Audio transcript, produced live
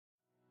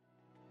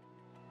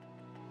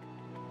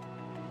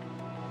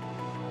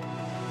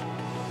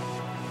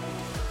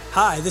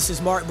Hi, this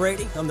is Mark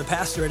Brady. I'm the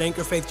pastor at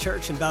Anchor Faith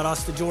Church in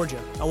Valdosta,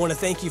 Georgia. I want to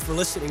thank you for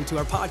listening to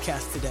our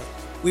podcast today.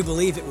 We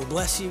believe it will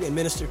bless you and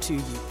minister to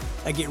you.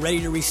 Now get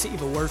ready to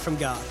receive a word from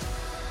God.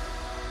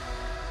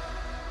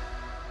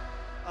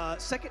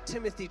 2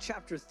 Timothy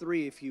chapter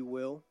 3, if you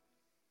will.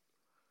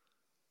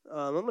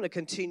 I'm going to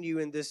continue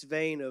in this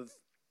vein of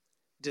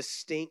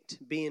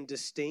being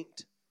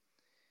distinct.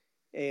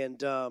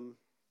 And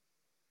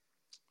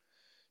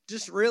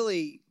just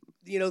really,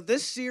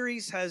 this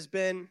series has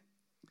been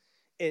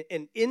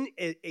an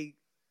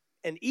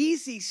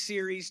easy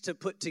series to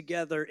put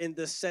together in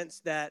the sense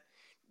that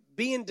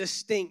being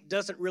distinct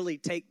doesn't really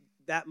take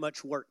that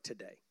much work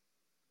today.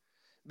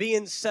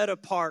 Being set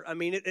apart,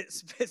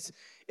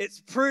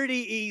 it's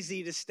pretty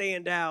easy to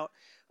stand out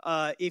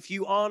if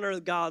you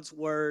honor God's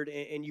word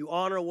and you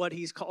honor what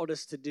He's called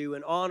us to do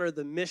and honor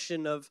the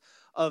mission of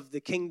the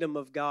kingdom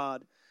of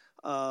God.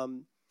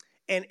 And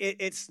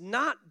it's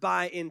not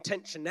by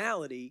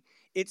intentionality.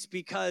 It's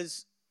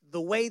because the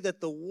way that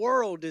the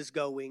world is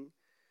going,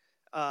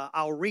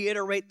 I'll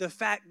reiterate the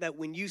fact that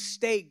when you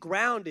stay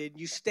grounded,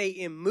 you stay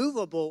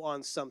immovable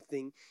on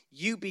something,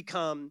 you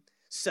become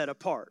set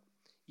apart.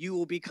 You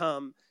will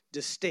become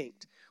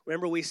distinct.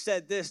 Remember, we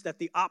said this, that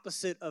the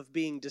opposite of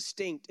being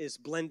distinct is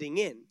blending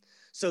in.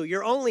 So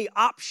your only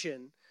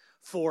option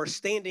for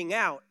standing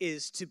out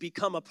is to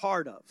become a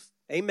part of.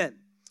 Amen.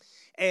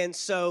 And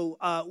so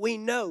we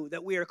know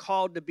that we are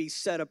called to be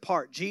set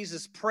apart.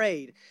 Jesus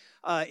prayed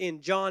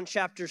in John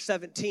chapter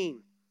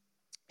 17.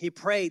 He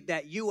prayed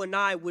that you and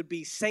I would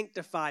be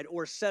sanctified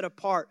or set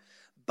apart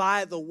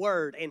by the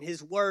word, and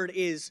His word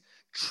is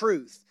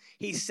truth.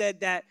 He said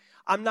that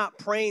I'm not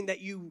praying that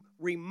you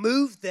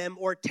remove them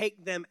or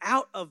take them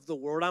out of the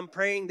world. I'm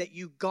praying that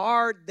you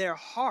guard their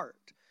heart.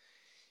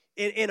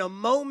 In a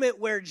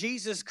moment where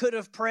Jesus could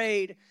have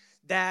prayed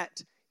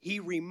that He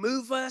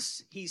remove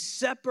us, He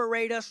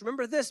separate us.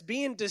 Remember this,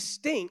 being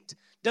distinct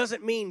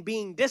doesn't mean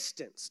being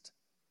distanced.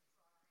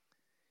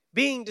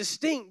 Being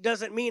distinct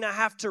doesn't mean I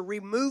have to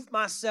remove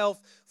myself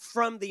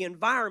from the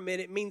environment.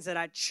 It means that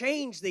I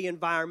change the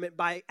environment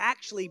by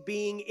actually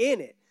being in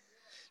it.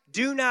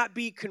 Do not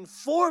be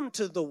conformed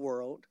to the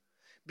world.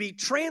 Be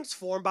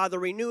transformed by the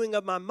renewing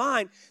of my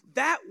mind.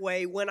 That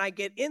way, when I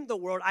get in the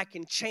world, I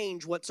can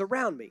change what's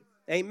around me.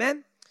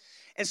 Amen?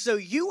 And so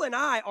you and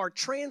I are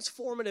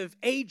transformative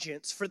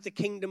agents for the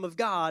kingdom of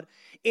God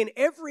in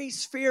every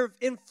sphere of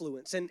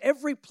influence, in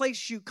every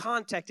place you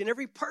contact, in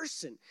every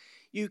person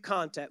you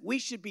contact. We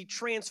should be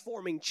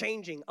transforming,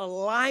 changing,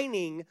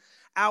 aligning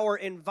our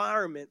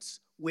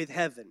environments with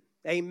heaven.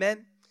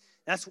 Amen?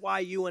 That's why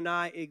you and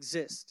I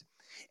exist.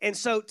 And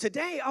so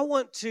today I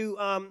want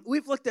to,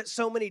 we've looked at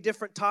so many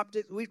different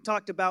topics. We've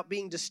talked about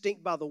being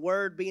distinct by the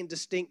word, being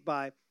distinct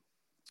by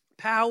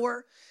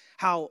power,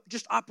 how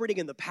just operating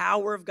in the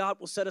power of God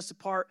will set us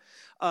apart.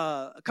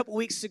 A couple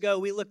weeks ago,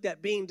 we looked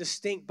at being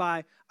distinct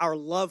by our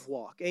love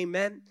walk.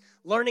 Amen?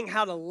 Learning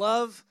how to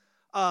love,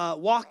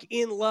 walk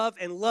in love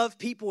and love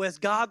people as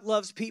God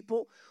loves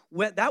people,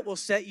 that will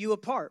set you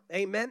apart.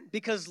 Amen?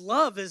 Because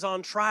love is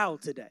on trial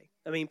today.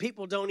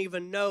 People don't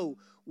even know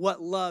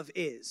what love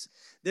is.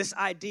 This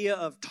idea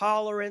of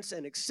tolerance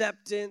and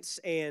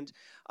acceptance and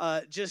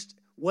just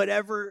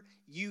whatever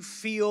you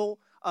feel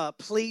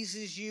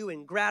pleases you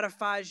and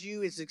gratifies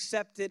you is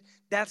accepted.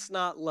 That's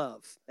not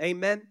love.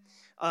 Amen?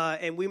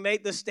 And we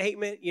made the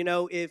statement,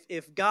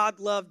 if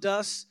God loved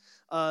us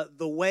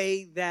the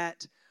way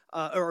that,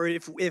 or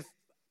if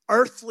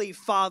earthly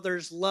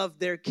fathers love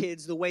their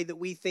kids the way that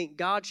we think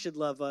God should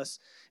love us,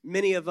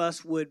 many of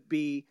us would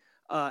be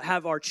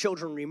have our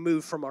children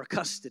removed from our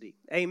custody.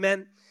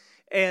 Amen?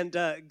 And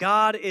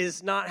God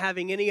is not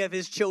having any of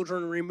His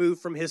children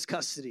removed from His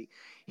custody.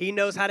 He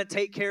knows how to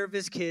take care of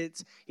His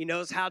kids. He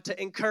knows how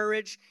to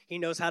encourage. He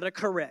knows how to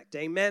correct.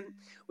 Amen?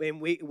 And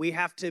we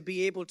have to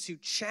be able to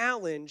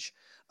challenge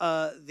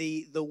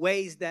the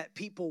ways that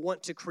people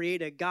want to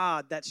create a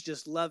God that's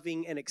just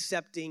loving and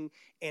accepting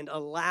and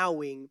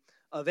allowing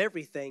of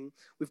everything.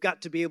 We've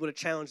got to be able to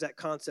challenge that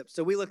concept.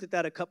 So we looked at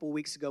that a couple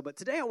weeks ago. But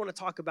today I want to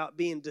talk about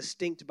being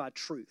distinct by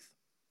truth.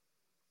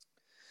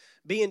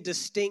 Being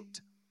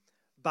distinct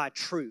by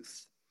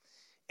truth.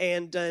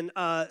 And in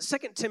 2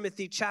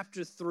 Timothy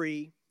chapter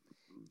 3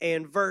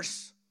 and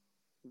verse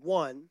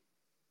 1,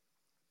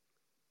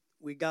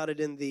 we got it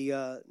in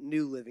the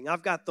New Living.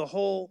 I've got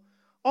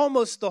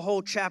almost the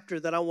whole chapter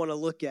that I want to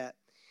look at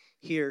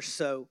here.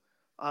 So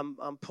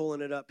I'm pulling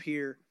it up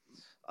here.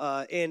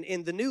 And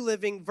in the New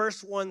Living,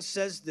 verse 1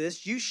 says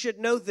this: you should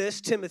know this,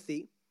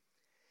 Timothy,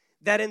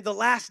 that in the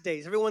last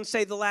days, everyone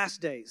say the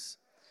last days.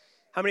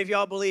 How many of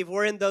y'all believe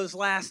we're in those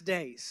last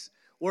days?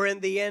 We're in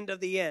the end of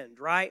the end,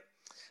 right?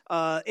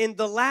 In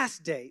the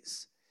last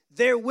days,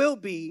 there will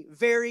be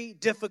very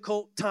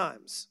difficult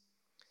times.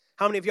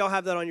 How many of y'all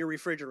have that on your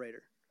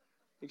refrigerator?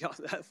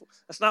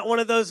 That's not one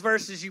of those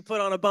verses you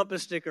put on a bumper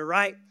sticker,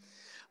 right?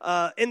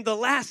 In the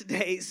last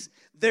days,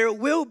 there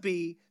will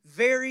be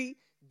very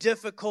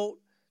difficult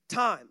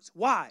times.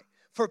 Why?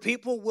 For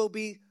people will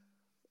be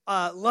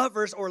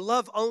lovers or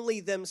love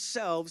only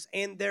themselves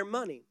and their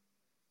money.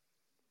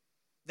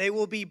 They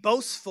will be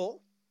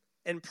boastful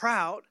and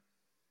proud,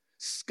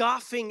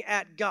 scoffing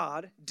at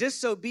God,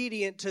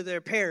 disobedient to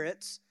their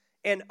parents,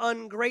 and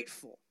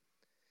ungrateful.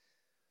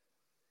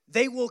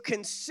 They will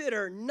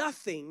consider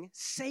nothing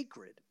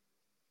sacred.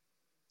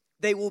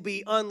 They will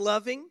be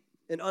unloving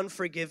and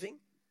unforgiving.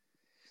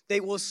 They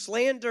will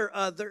slander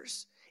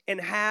others and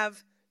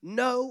have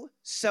no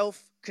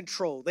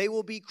self-control. They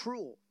will be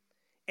cruel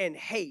and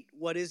hate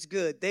what is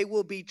good. They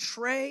will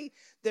betray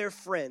their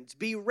friends,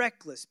 be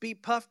reckless, be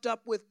puffed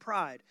up with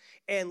pride,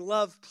 and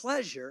love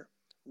pleasure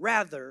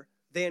rather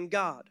than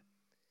God.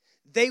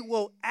 They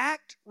will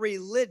act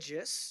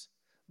religious,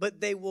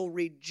 but they will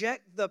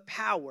reject the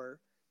power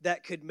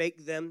that could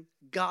make them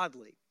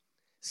godly.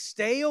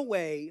 Stay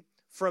away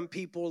from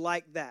people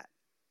like that.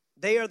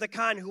 They are the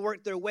kind who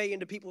work their way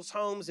into people's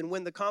homes and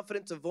win the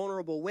confidence of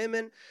vulnerable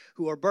women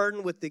who are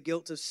burdened with the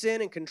guilt of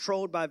sin and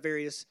controlled by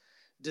various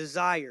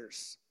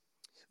desires.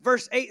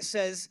 Verse 8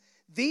 says,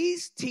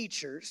 these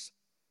teachers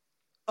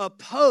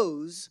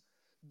oppose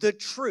the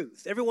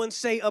truth. Everyone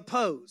say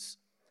oppose.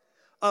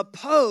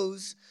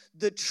 Oppose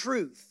the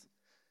truth.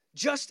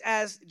 Just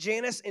as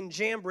Jannes and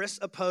Jambres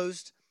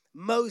opposed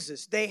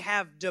Moses. They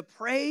have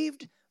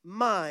depraved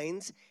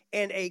minds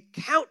and a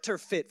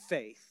counterfeit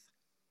faith.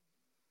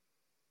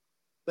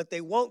 But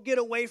they won't get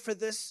away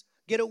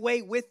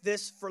with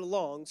this for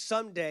long.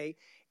 Someday,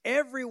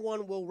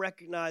 everyone will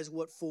recognize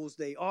what fools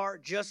they are,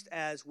 just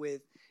as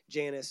with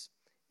Jannes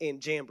and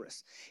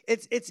Jambres.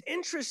 It's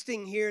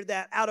interesting here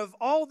that out of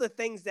all the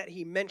things that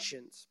he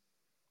mentions,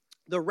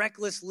 the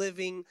reckless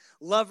living,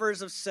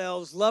 lovers of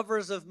selves,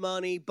 lovers of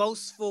money,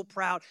 boastful,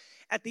 proud,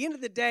 at the end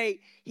of the day,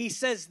 he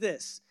says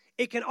this.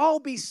 It can all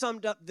be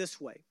summed up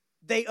this way.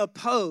 They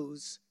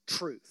oppose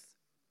truth.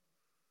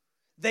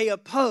 They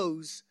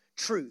oppose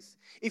truth.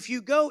 If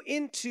you go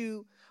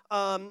into,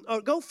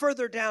 or go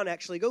further down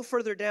actually, go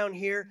further down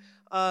here.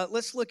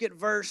 Let's look at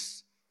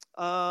verse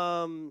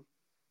 13.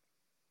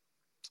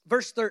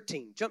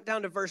 Jump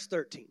down to verse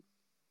 13.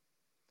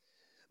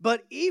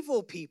 But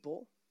evil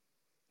people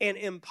and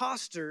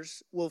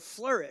impostors will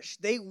flourish.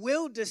 They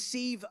will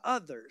deceive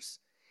others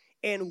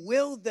and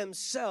will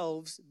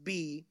themselves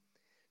be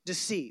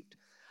deceived.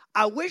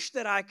 I wish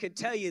that I could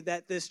tell you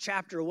that this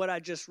chapter, what I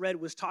just read,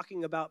 was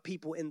talking about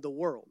people in the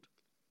world.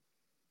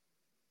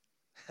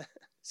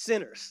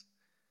 Sinners,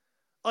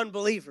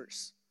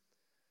 unbelievers.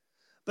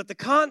 But the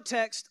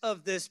context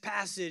of this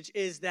passage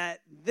is that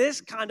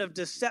this kind of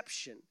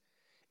deception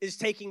is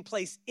taking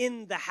place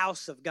in the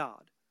house of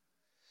God.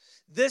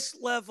 This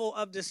level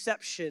of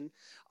deception,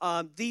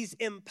 these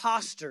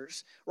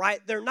imposters, right?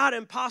 They're not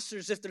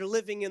imposters if they're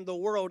living in the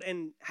world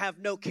and have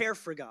no care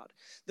for God.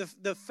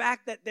 The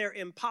fact that they're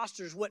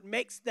imposters, what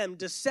makes them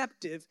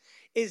deceptive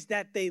is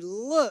that they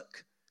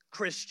look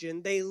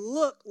Christian, they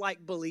look like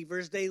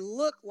believers, they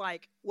look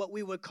like what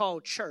we would call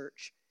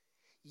church,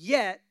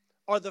 yet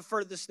are the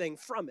furthest thing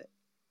from it.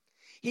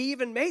 He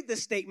even made the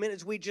statement,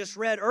 as we just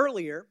read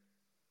earlier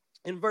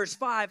in verse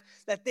 5,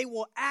 that they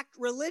will act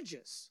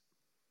religious.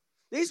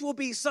 These will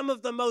be some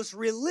of the most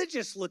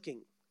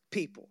religious-looking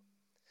people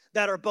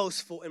that are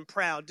boastful and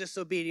proud,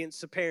 disobedient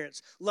to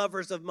parents,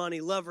 lovers of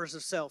money, lovers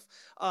of self,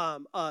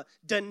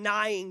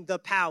 denying the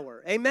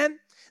power. Amen?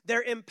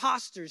 They're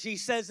imposters. He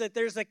says that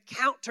there's a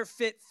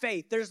counterfeit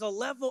faith. There's a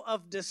level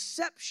of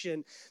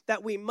deception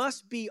that we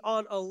must be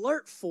on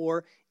alert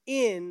for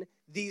in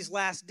these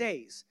last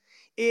days.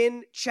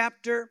 In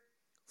chapter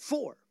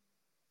 4,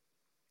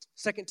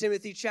 2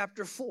 Timothy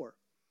chapter 4,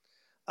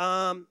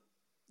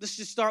 let's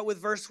just start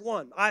with verse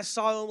 1. I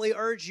solemnly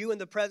urge you in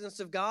the presence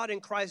of God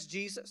in Christ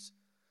Jesus,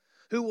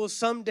 who will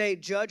someday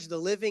judge the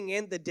living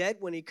and the dead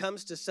when he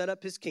comes to set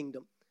up his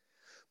kingdom.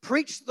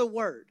 Preach the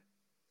word.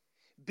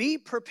 Be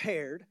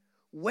prepared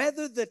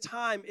whether the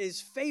time is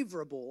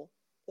favorable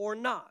or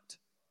not.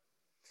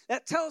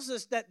 That tells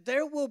us that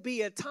there will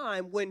be a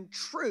time when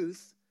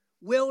truth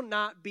will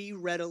not be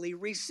readily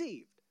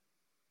received.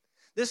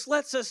 This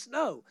lets us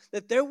know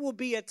that there will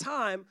be a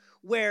time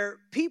where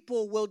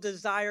people will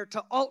desire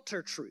to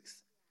alter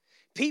truth.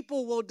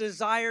 People will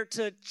desire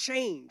to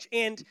change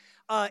and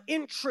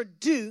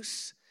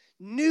introduce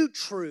new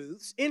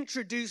truths,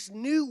 introduce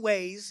new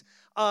ways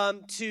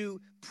to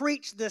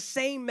preach the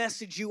same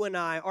message you and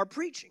I are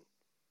preaching.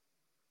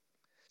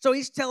 So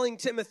he's telling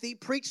Timothy,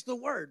 preach the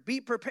word,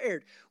 be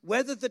prepared,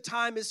 whether the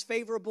time is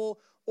favorable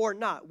or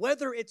not,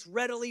 whether it's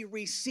readily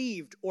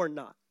received or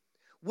not,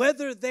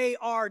 whether they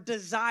are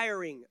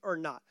desiring or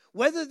not,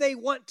 whether they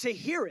want to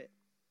hear it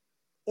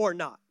or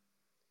not.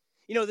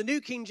 You know, the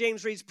New King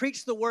James reads,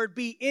 preach the word,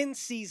 be in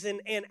season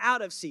and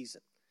out of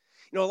season.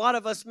 You know, a lot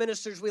of us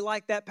ministers, we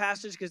like that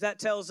passage because that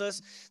tells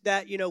us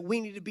that, you know,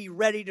 we need to be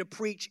ready to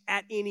preach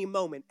at any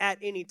moment, at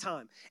any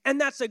time. And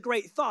that's a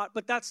great thought,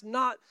 but that's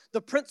not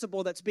the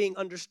principle that's being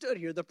understood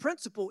here. The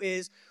principle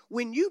is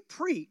when you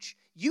preach,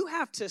 you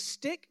have to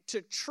stick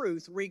to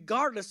truth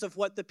regardless of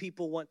what the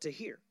people want to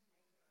hear.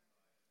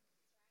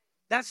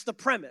 That's the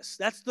premise.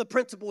 That's the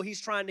principle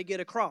he's trying to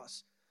get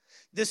across.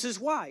 This is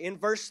why, in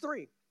verse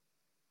 3,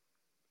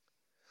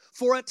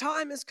 for a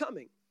time is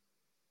coming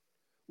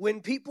when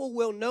people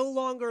will no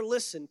longer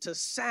listen to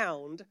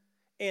sound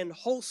and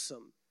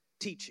wholesome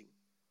teaching.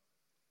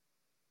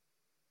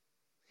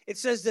 It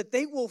says that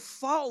they will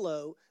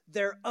follow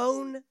their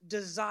own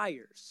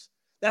desires.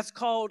 That's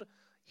called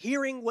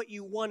hearing what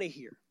you want to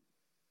hear.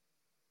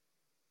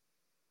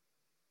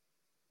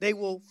 They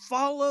will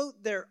follow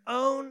their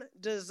own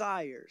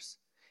desires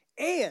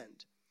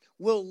and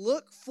will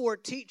look for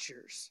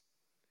teachers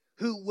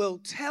who will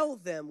tell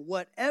them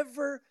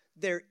whatever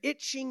their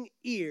itching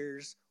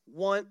ears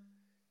want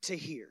to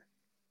hear.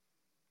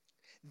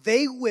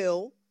 They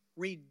will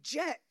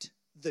reject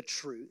the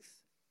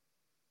truth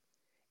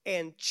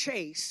and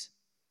chase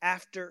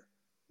after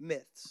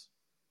myths.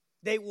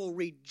 They will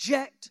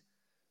reject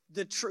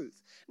the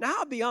truth. Now,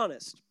 I'll be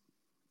honest.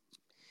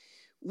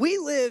 We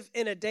live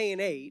in a day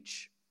and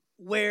age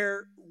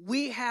where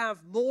we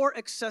have more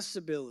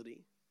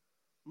accessibility,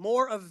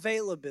 more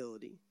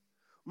availability,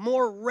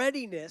 more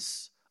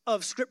readiness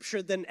of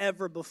Scripture than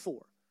ever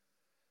before.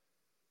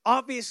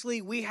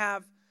 Obviously, we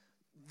have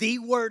the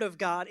Word of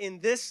God. In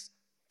this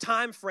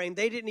time frame,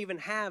 they didn't even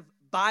have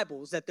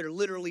Bibles that they're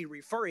literally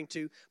referring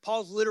to.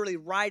 Paul's literally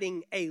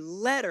writing a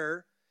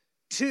letter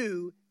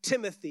to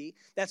Timothy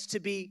that's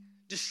to be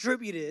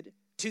distributed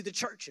to the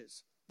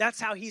churches. That's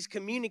how he's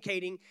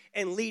communicating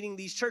and leading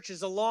these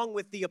churches, along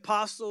with the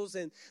apostles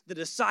and the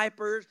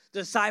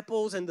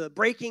disciples and the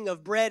breaking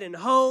of bread in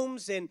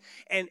homes and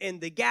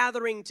the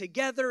gathering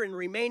together and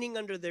remaining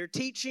under their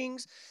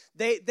teachings.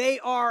 They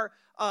are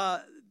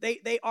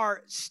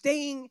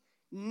staying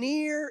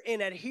near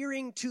and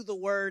adhering to the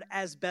word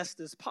as best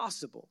as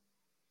possible.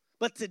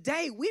 But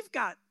today we've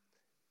got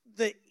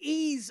the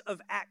ease of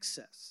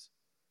access,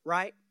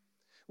 right?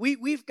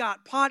 We've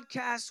got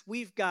podcasts,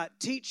 we've got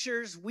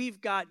teachers, we've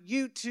got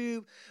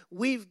YouTube,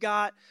 we've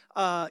got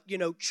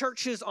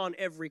churches on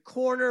every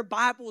corner,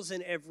 Bibles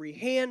in every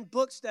hand,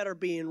 books that are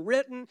being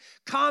written,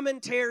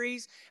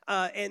 commentaries,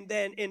 and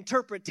then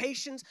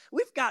interpretations.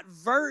 We've got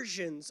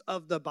versions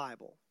of the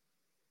Bible.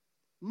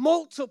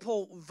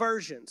 Multiple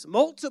versions,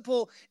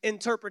 multiple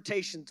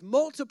interpretations,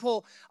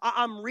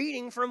 I'm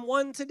reading from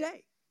one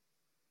today.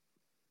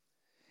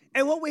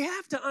 And what we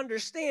have to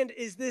understand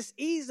is this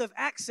ease of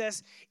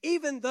access,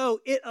 even though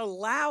it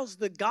allows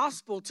the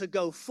gospel to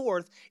go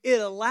forth,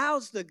 it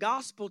allows the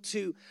gospel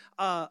to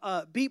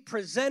be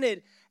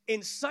presented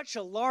in such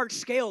a large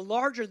scale,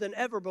 larger than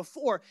ever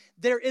before,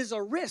 there is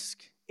a risk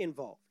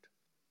involved.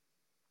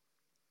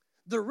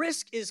 The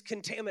risk is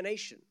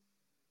contamination.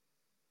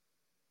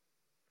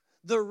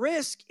 The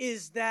risk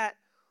is that,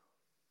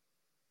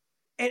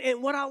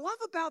 and what I love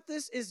about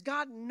this is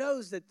God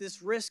knows that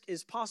this risk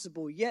is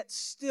possible, yet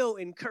still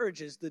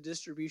encourages the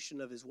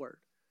distribution of his word.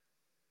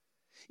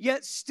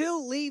 Yet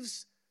still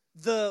leaves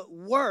the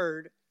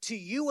word to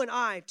you and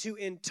I to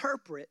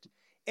interpret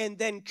and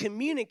then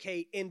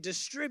communicate and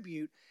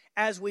distribute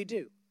as we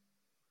do.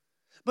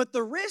 But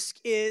the risk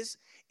is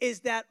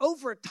that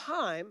over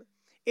time,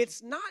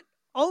 it's not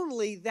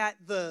only that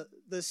the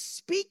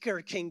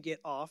speaker can get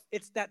off,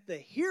 it's that the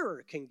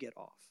hearer can get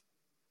off.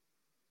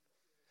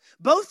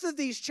 Both of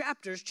these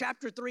chapters,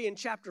 chapter 3 and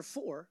chapter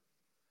 4,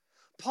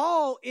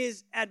 Paul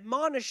is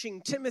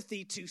admonishing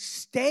Timothy to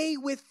stay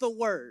with the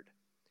word,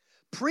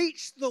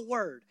 preach the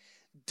word,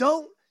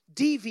 don't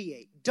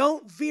deviate,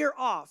 don't veer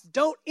off,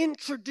 don't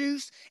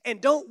introduce, and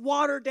don't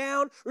water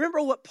down.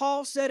 Remember what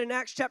Paul said in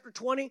Acts chapter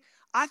 20?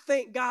 I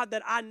thank God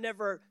that I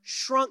never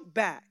shrunk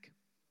back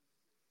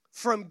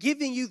from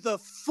giving you the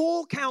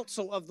full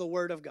counsel of the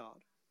word of God.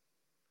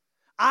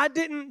 I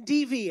didn't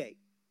deviate.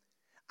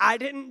 I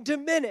didn't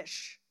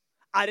diminish.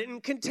 I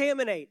didn't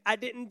contaminate. I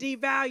didn't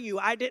devalue.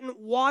 I didn't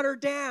water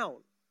down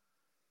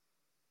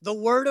the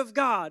word of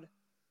God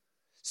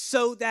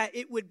so that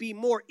it would be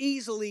more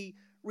easily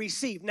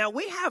received. Now,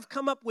 we have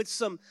come up with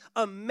some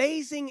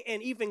amazing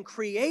and even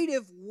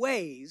creative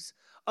ways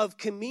of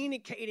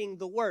communicating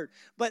the word.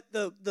 But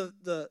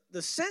the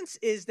sense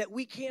is that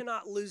we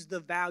cannot lose the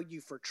value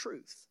for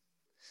truth.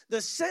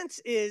 The sense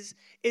is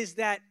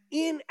that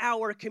in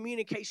our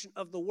communication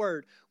of the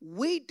word,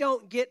 we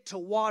don't get to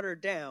water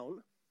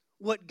down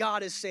what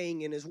God is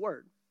saying in his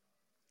word,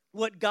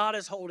 what God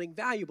is holding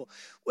valuable.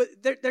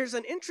 There's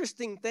an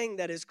interesting thing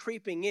that is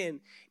creeping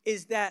in,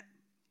 is that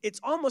it's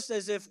almost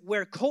as if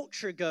where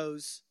culture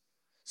goes,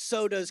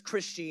 so does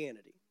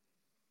Christianity.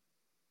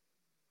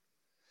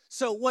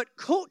 So what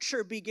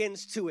culture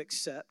begins to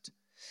accept,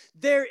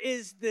 there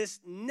is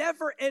this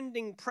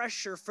never-ending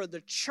pressure for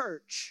the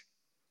church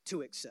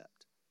to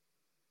accept.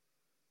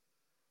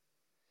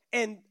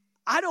 And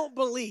I don't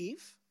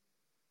believe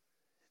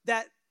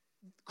that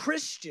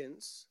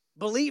Christians,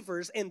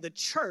 believers in the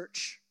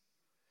church,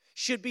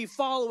 should be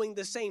following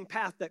the same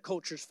path that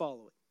culture's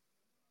following.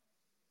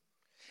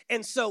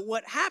 And so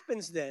what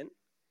happens then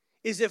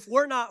is if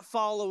we're not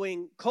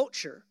following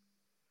culture,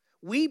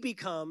 we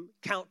become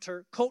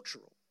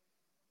countercultural,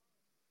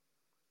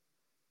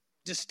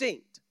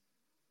 distinct,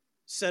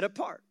 set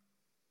apart.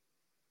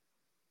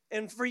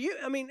 And for you,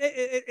 I mean,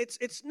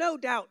 it's no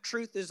doubt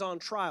truth is on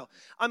trial.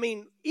 I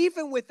mean,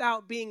 even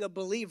without being a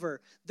believer,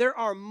 there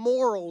are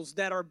morals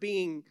that are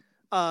being,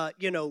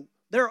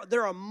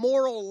 There are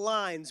moral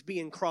lines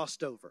being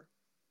crossed over.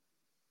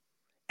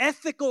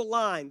 Ethical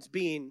lines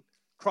being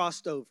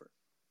crossed over.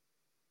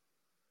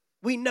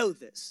 We know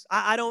this.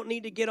 I don't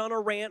need to get on a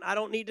rant. I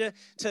don't need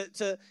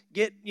to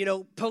get,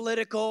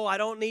 political. I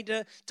don't need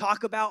to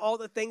talk about all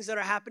the things that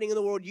are happening in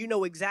the world. You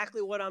know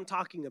exactly what I'm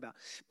talking about.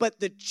 But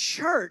the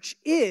church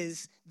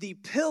is the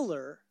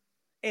pillar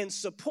and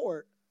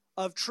support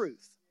of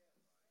truth.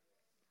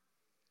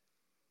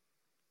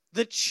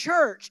 The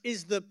church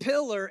is the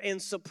pillar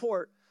and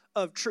support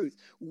of truth.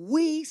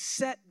 We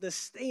set the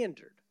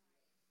standard.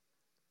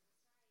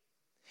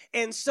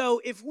 And so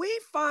if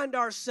we find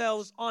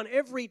ourselves on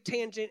every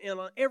tangent and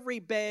on every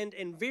bend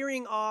and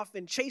veering off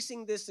and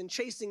chasing this and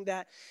chasing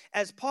that,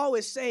 as Paul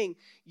is saying,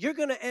 you're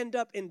going to end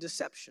up in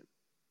deception.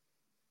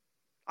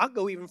 I'll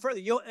go even further.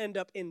 You'll end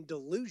up in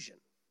delusion.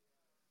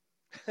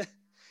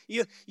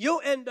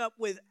 You'll end up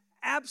with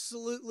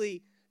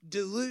absolutely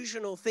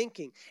delusional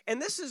thinking. And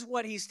this is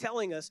what he's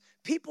telling us.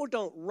 People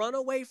don't run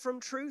away from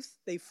truth.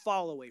 They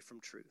fall away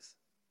from truth.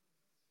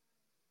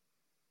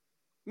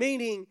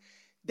 Meaning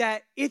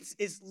that it's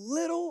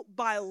little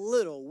by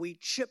little we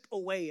chip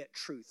away at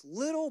truth.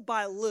 Little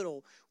by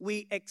little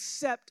we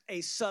accept a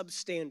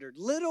substandard.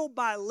 Little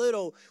by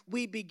little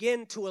we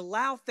begin to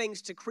allow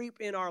things to creep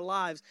in our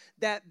lives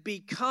that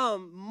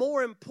become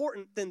more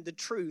important than the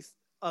truth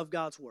of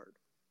God's word.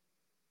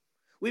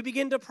 We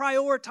begin to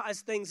prioritize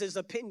things as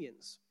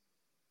opinions.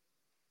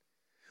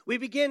 We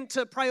begin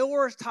to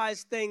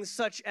prioritize things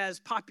such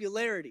as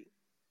popularity.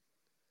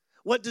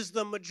 What does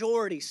the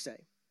majority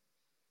say?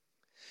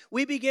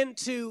 We begin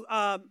to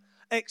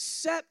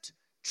accept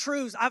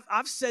truths.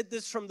 I've said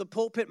this from the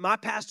pulpit. My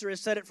pastor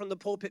has said it from the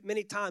pulpit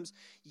many times.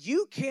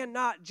 You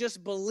cannot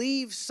just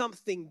believe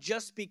something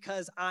just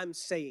because I'm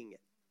saying it.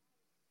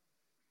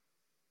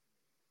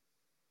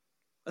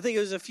 I think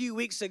it was a few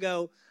weeks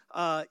ago,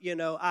 I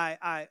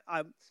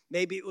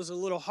maybe it was a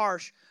little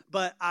harsh,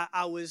 but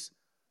I was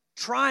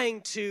trying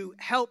to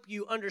help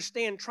you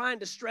understand, trying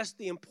to stress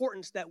the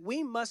importance that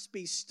we must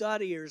be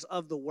studiers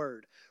of the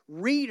word,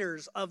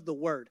 readers of the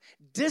word,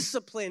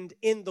 disciplined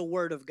in the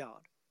word of God.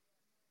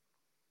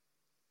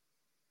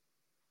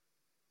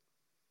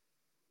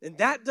 And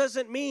that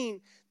doesn't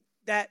mean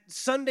that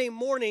Sunday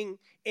morning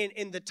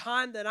in the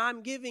time that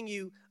I'm giving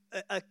you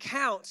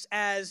accounts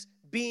as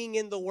being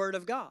in the word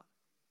of God.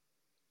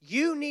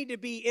 You need to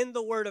be in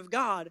the word of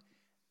God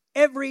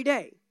every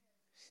day.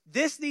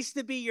 This needs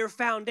to be your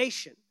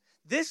foundation.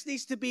 This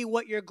needs to be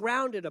what you're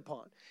grounded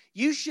upon.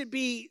 You should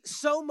be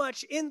so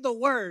much in the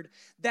word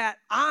that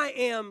I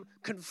am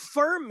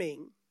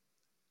confirming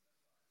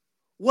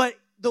what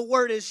the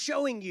word is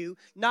showing you,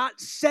 not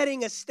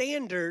setting a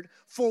standard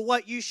for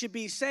what you should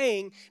be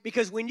saying,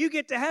 because when you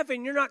get to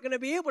heaven, you're not going to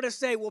be able to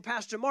say, well,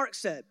 Pastor Mark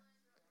said.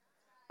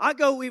 I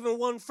go even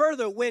one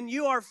further. When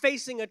you are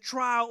facing a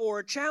trial or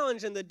a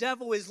challenge and the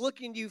devil is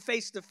looking you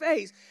face to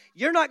face,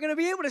 you're not going to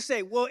be able to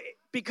say, well,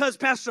 because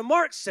Pastor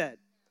Mark said,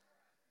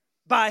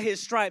 by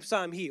his stripes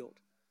I'm healed.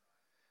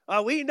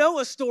 We know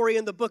a story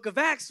in the book of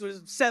Acts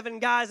with 7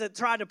 guys that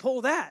tried to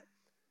pull that.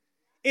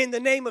 In the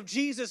name of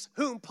Jesus,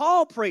 whom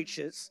Paul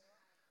preaches,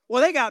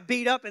 well, they got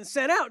beat up and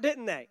sent out,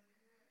 didn't they?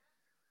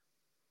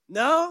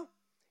 No,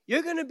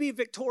 you're going to be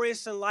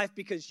victorious in life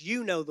because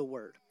you know the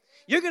word.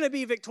 You're going to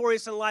be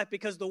victorious in life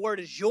because the word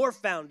is your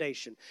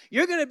foundation.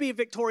 You're going to be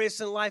victorious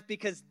in life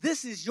because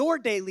this is your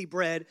daily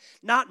bread,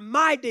 not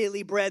my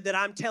daily bread that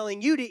I'm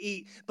telling you to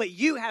eat, but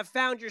you have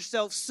found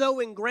yourself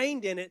so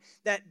ingrained in it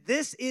that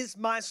this is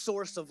my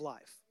source of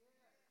life.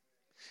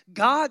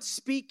 God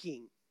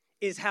speaking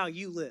is how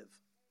you live.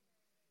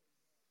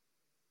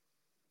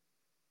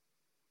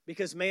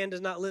 Because man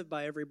does not live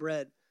by every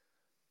bread,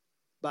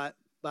 by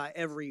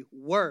every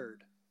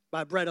word,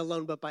 by bread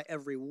alone, but by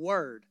every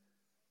word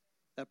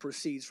that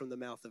proceeds from the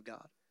mouth of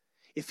God.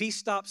 If he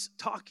stops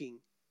talking,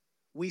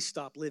 we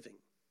stop living.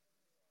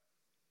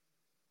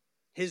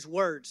 His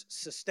words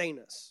sustain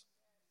us.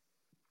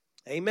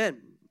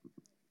 Amen.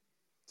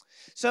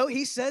 So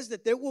he says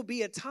that there will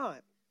be a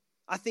time,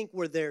 I think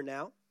we're there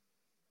now,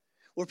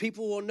 where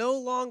people will no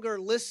longer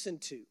listen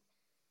to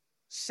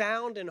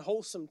sound and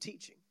wholesome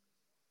teaching.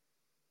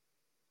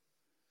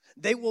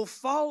 They will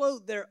follow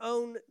their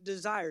own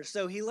desires.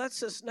 So he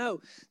lets us know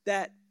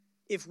that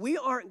if we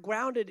aren't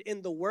grounded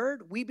in the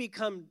word, we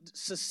become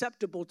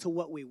susceptible to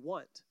what we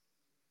want.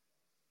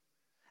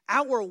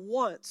 Our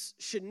wants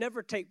should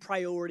never take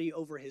priority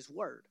over his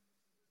word.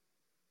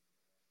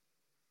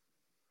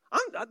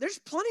 There's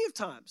plenty of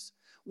times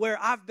where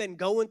I've been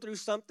going through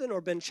something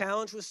or been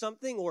challenged with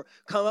something or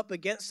come up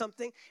against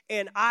something,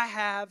 and I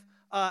have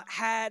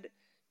had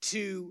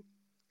to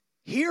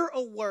hear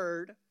a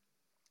word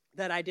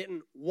that I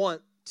didn't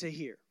want to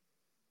hear.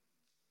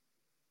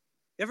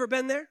 Ever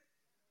been there?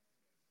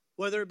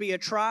 Whether it be a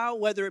trial,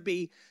 whether it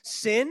be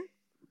sin,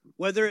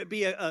 whether it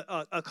be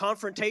a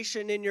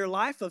confrontation in your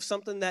life of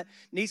something that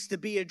needs to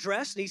be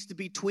addressed, needs to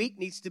be tweaked,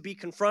 needs to be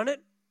confronted.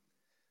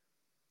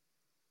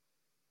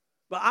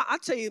 But I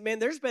tell you, man,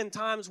 there's been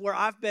times where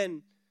I've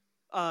been,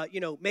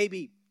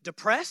 maybe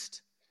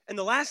depressed, and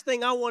the last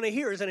thing I want to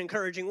hear is an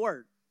encouraging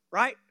word,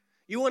 right?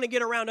 You want to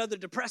get around other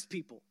depressed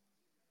people.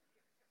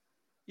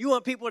 You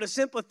want people to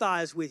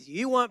sympathize with you.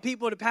 You want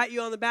people to pat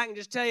you on the back and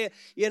just tell you,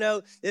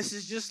 this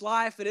is just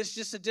life and it's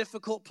just a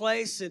difficult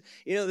place. And,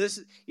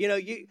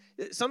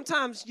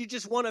 sometimes you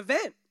just want to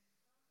vent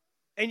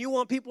and you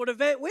want people to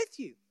vent with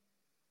you.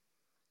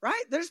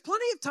 Right? There's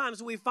plenty of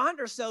times we find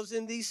ourselves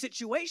in these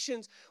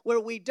situations where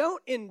we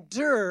don't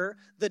endure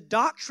the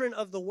doctrine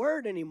of the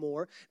word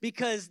anymore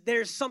because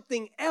there's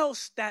something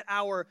else that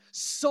our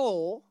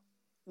soul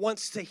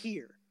wants to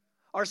hear.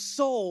 Our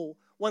soul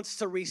wants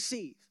to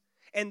receive.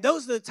 And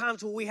those are the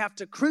times where we have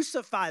to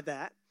crucify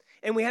that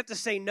and we have to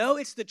say, no,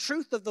 it's the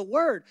truth of the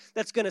word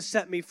that's going to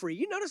set me free.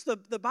 You notice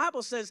the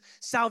Bible says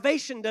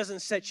salvation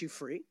doesn't set you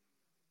free.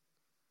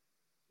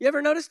 You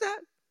ever notice that?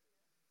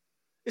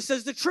 It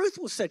says the truth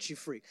will set you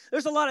free.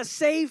 There's a lot of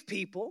saved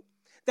people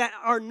that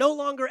are no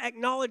longer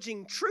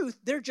acknowledging truth.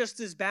 They're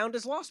just as bound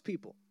as lost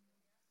people.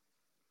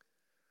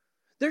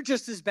 They're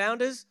just as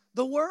bound as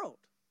the world.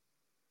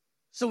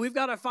 So we've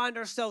got to find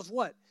ourselves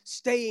what?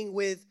 Staying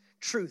with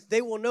truth.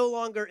 They will no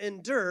longer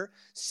endure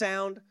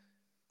sound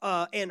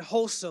and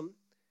wholesome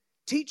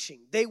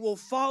teaching. They will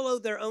follow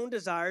their own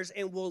desires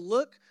and will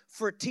look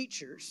for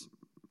teachers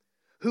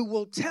who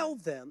will tell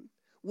them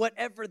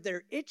whatever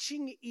their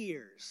itching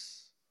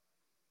ears.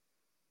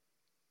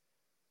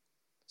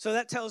 So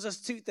that tells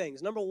us two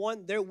things. Number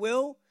one, there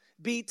will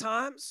be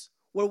times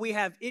where we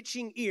have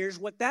itching ears.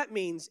 What that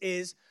means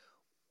is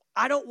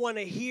I don't want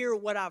to hear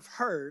what I've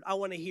heard. I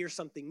want to hear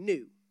something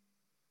new.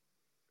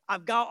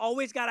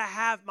 Always got to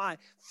have my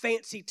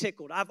fancy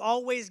tickled. I've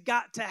always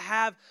got to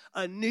have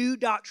a new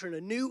doctrine,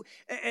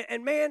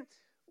 and man,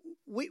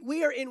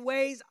 we are in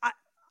ways,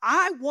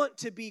 I want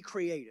to be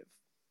creative.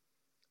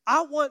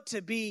 I want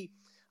to be,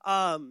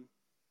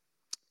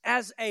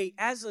 as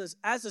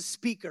a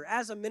speaker,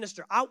 as a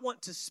minister, I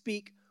want to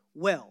speak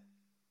well.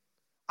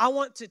 I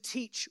want to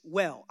teach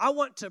well. I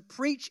want to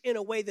preach in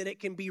a way that it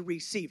can be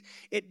received.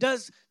 It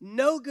does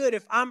no good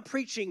if I'm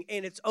preaching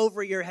and it's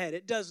over your head.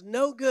 It does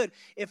no good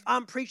if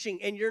I'm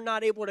preaching and you're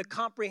not able to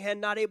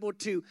comprehend, not able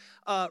to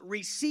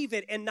receive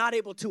it, and not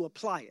able to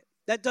apply it.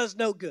 That does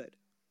no good.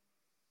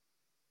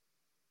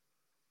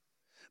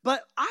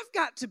 But I've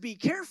got to be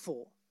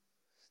careful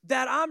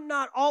that I'm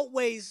not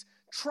always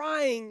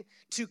trying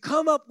to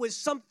come up with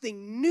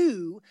something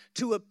new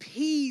to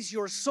appease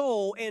your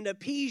soul and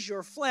appease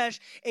your flesh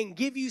and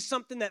give you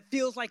something that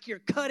feels like you're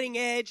cutting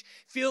edge,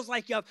 feels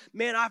like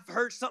I've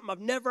heard something I've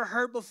never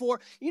heard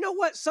before. You know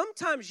what?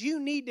 Sometimes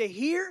you need to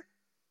hear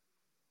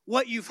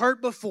what you've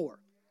heard before.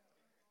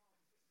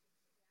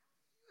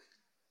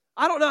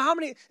 I don't know how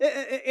many,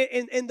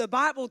 in the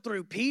Bible,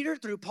 through Peter,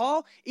 through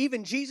Paul,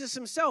 even Jesus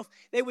himself,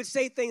 they would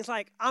say things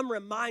like, I'm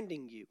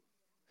reminding you.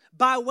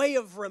 By way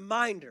of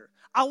reminder,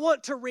 I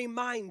want to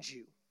remind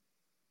you.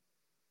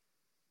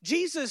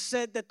 Jesus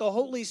said that the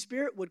Holy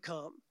Spirit would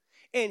come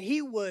and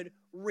he would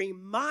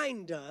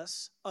remind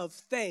us of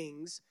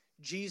things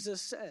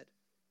Jesus said.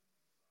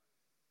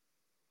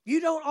 You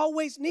don't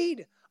always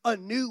need a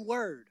new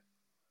word,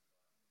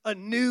 a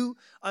new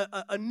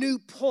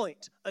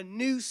point, a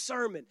new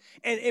sermon.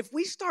 And if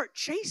we start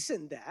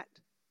chasing that,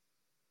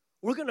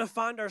 we're going to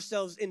find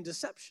ourselves in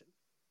deception.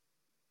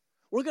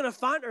 We're going to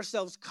find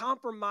ourselves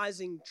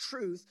compromising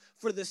truth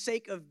for the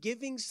sake of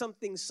giving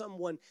something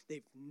someone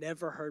they've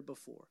never heard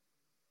before.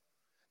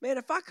 Man,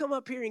 if I come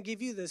up here and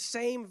give you the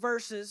same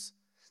verses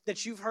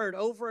that you've heard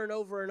over and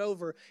over and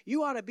over,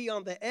 you ought to be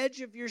on the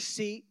edge of your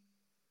seat,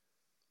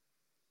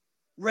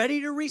 ready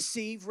to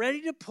receive,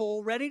 ready to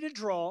pull, ready to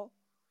draw.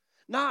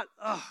 Not,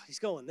 he's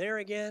going there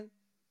again.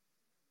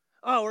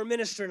 Oh, we're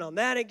ministering on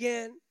that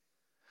again.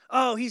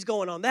 Oh, he's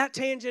going on that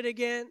tangent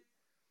again.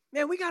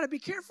 Man, we got to be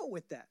careful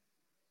with that.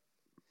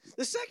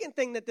 The second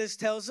thing that this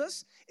tells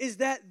us is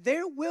that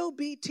there will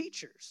be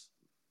teachers.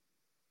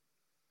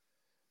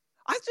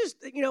 I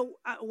just,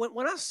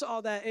 when I saw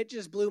that, it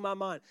just blew my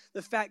mind.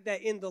 The fact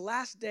that in the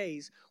last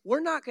days, we're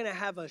not going to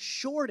have a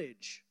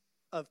shortage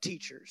of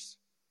teachers.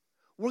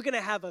 We're going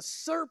to have a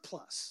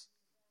surplus,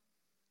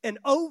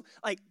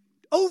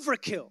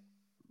 overkill,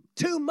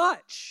 too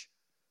much.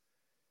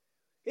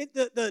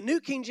 The New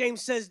King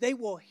James says they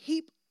will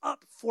heap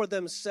up for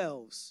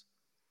themselves.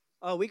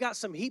 Oh, we got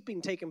some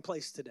heaping taking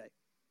place today.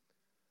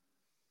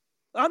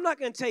 I'm not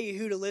going to tell you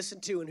who to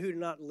listen to and who to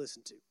not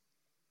listen to.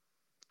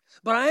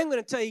 But I am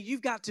going to tell you,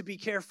 you've got to be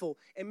careful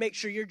and make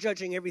sure you're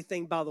judging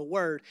everything by the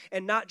word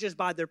and not just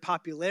by their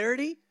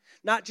popularity,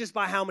 not just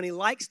by how many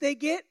likes they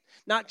get,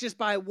 not just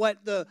by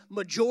what the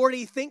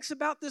majority thinks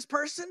about this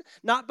person,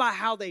 not by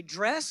how they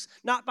dress,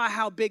 not by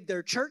how big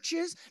their church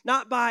is,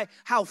 not by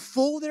how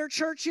full their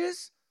church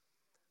is.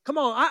 Come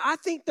on, I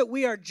think that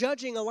we are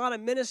judging a lot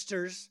of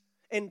ministers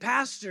and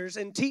pastors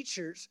and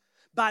teachers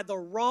by the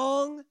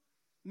wrong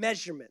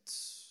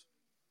measurements.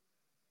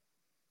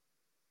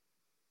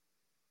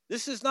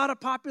 This is not a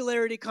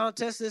popularity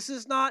contest. This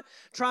is not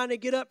trying to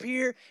get up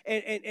here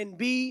and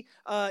be,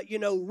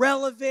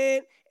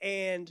 relevant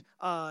and,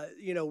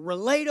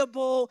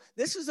 relatable.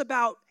 This is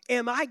about,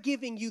 am I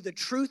giving you the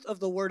truth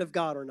of the Word of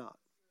God or not?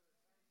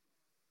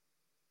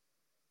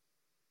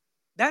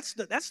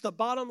 That's the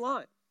bottom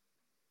line.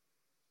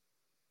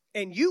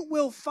 And you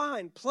will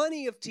find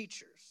plenty of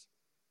teachers,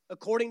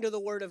 according to the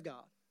Word of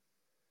God,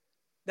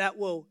 that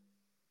will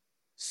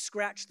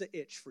scratch the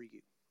itch for you.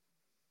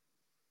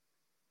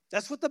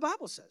 That's what the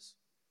Bible says,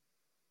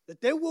 that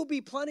there will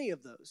be plenty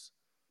of those.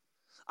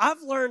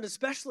 I've learned,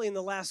 especially in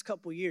the last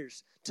couple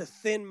years, to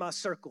thin my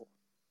circle,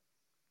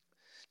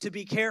 to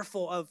be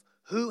careful of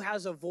who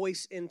has a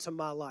voice into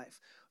my life.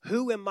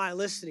 Who am I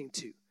listening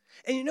to?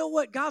 And you know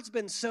what? God's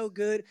been so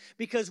good,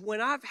 because when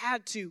I've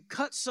had to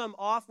cut some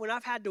off, when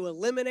I've had to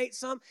eliminate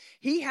some,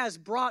 He has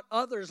brought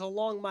others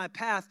along my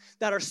path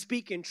that are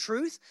speaking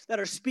truth, that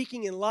are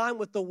speaking in line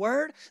with the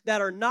Word, that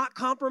are not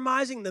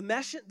compromising the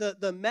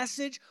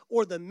message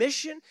or the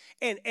mission.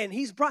 And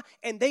He's brought,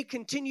 and they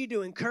continue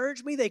to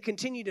encourage me. They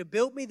continue to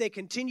build me. They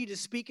continue to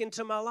speak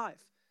into my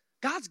life.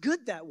 God's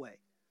good that way.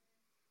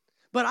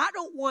 But I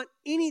don't want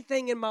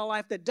anything in my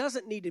life that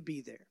doesn't need to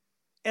be there.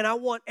 And I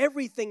want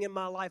everything in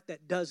my life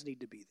that does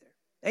need to be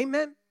there.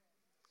 Amen?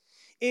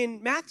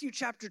 In Matthew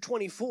chapter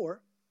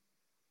 24,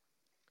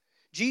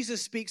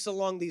 Jesus speaks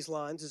along these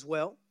lines as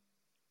well.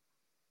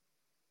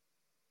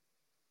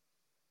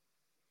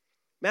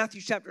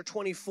 Matthew chapter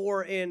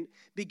 24, and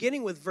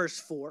beginning with verse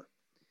 4,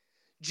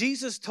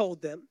 Jesus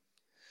told them,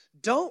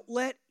 "Don't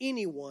let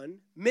anyone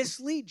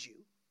mislead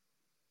you."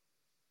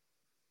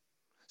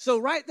 So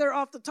right there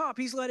off the top,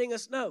 He's letting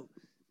us know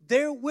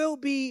there will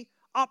be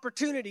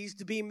opportunities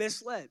to be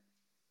misled.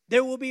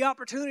 There will be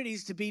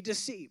opportunities to be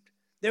deceived.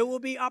 There will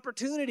be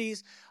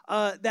opportunities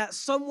that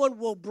someone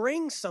will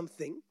bring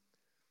something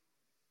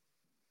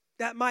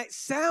that might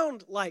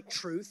sound like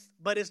truth,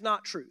 but is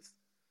not truth.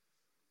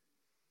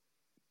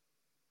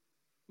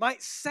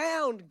 Might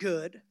sound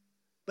good,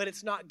 but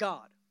it's not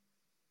God.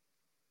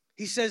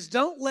 He says,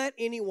 don't let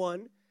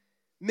anyone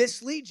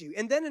mislead you.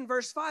 And then in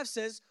verse 5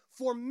 says,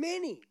 for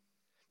many,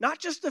 not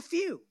just a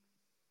few.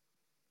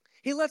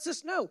 He lets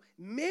us know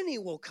many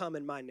will come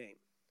in my name,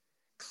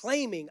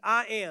 claiming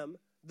I am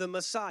the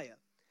Messiah.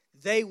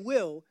 They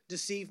will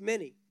deceive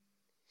many.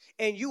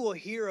 And you will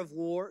hear of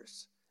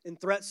wars and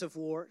threats of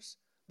wars,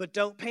 but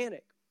don't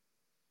panic.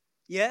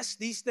 Yes,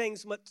 these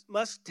things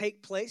must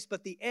take place,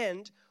 but the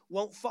end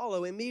won't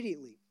follow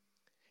immediately.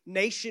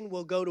 Nation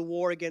will go to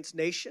war against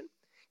nation,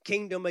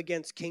 kingdom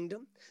against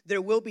kingdom.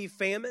 There will be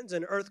famines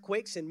and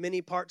earthquakes in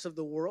many parts of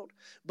the world,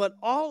 but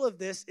all of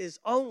this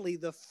is only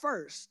the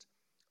first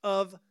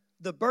of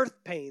the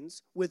birth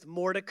pains, with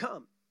more to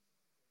come.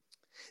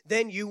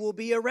 Then you will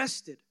be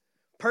arrested,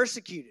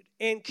 persecuted,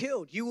 and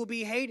killed. You will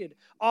be hated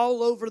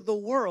all over the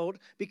world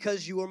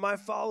because you are my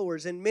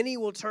followers, and many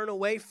will turn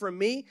away from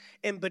me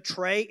and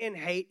betray and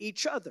hate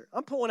each other.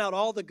 I'm pulling out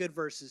all the good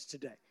verses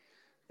today.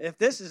 If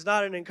this is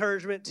not an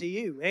encouragement to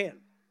you,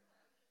 man.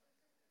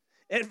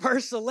 At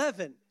verse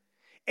 11,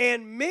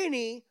 and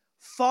many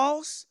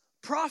false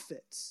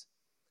prophets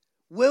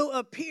will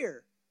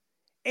appear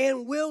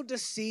and will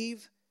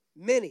deceive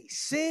many.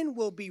 Sin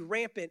will be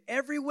rampant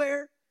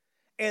everywhere,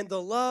 and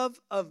the love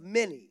of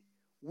many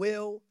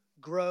will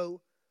grow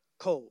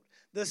cold.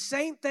 The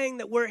same thing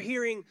that we're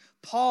hearing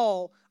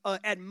Paul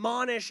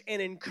admonish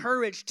and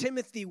encourage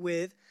Timothy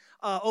with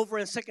over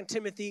in 2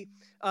 Timothy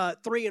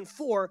 3 and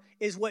 4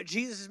 is what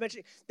Jesus is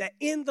mentioning, that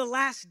in the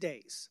last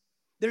days,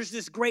 there's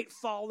this great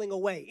falling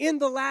away. In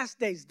the last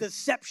days,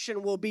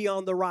 deception will be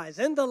on the rise.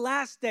 In the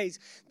last days,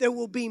 there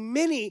will be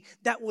many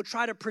that will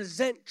try to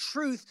present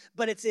truth,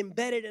 but it's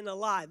embedded in a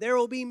lie. There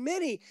will be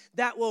many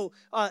that will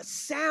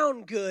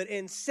sound good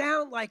and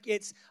sound like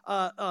it's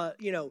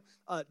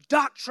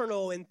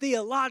doctrinal and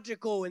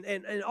theological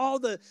and all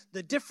the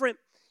different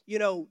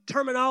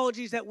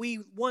terminologies that we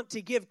want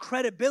to give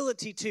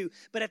credibility to.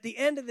 But at the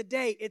end of the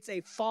day, it's a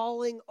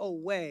falling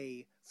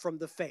away from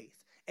the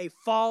faith, a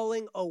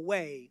falling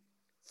away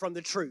from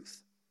the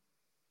truth.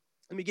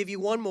 Let me give you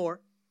one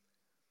more,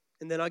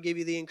 and then I'll give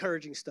you the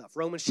encouraging stuff.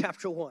 Romans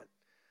chapter 1.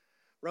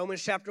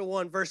 Romans chapter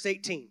 1, verse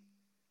 18.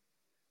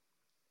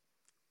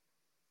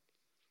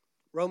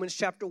 Romans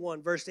chapter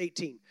 1, verse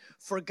 18.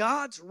 For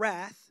God's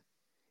wrath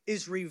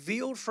is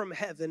revealed from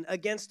heaven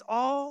against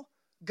all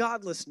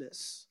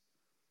godlessness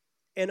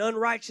and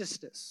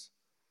unrighteousness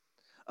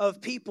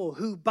of people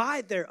who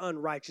by their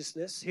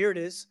unrighteousness, here it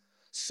is,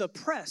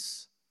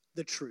 suppress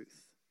the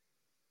truth.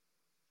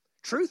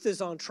 Truth is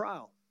on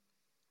trial.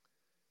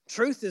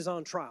 Truth is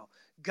on trial.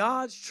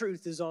 God's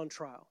truth is on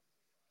trial.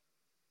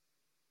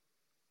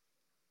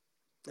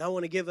 I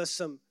want to give us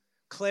some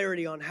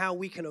clarity on how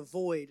we can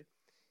avoid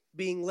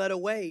being led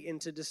away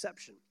into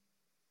deception.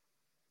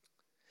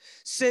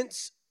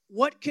 Since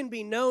what can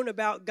be known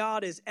about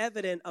God is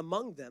evident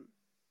among them,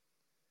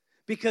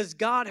 because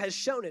God has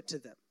shown it to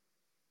them.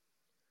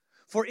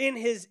 For in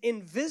his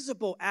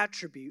invisible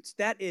attributes,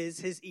 that is,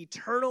 his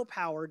eternal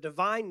power,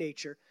 divine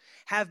nature,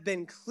 have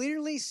been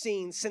clearly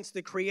seen since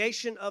the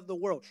creation of the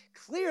world.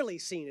 Clearly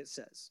seen, it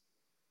says.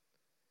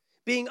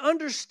 Being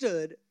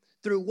understood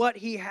through what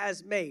he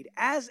has made.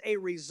 As a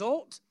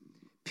result,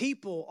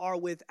 people are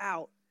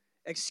without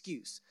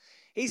excuse.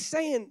 He's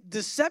saying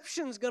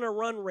deception's going to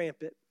run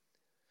rampant.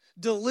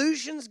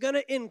 Delusion's going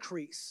to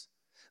increase.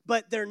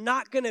 but they're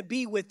not going to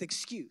be with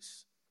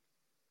excuse.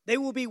 They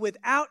will be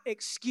without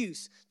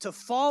excuse to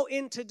fall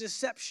into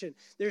deception.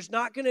 There's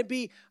not going to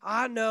be,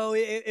 I know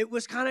it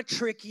was kind of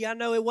tricky. I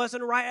know it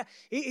wasn't right.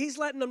 He's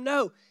letting them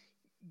know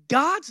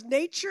God's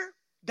nature,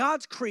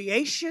 God's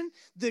creation,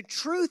 the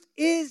truth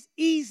is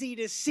easy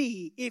to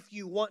see if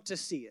you want to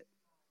see it.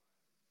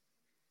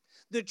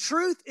 The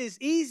truth is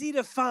easy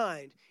to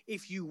find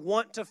if you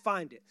want to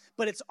find it.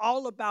 But it's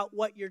all about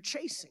what you're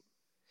chasing.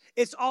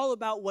 It's all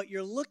about what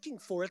you're looking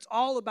for. It's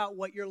all about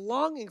what you're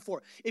longing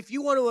for. If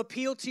you want to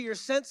appeal to your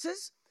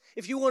senses,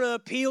 if you want to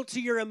appeal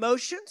to your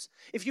emotions,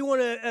 if you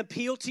want to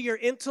appeal to your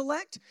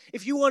intellect,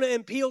 if you want to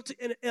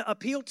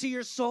appeal to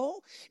your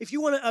soul, if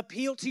you want to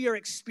appeal to your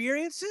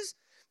experiences,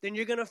 then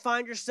you're going to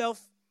find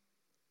yourself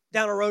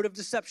down a road of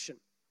deception.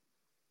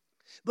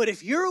 But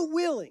if you're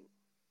willing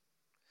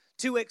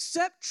to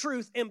accept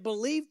truth and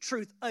believe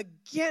truth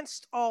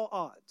against all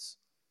odds,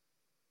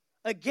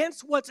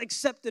 against what's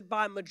accepted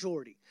by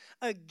majority,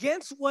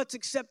 against what's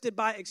accepted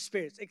by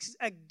experience,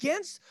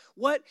 against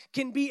what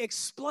can be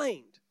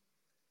explained.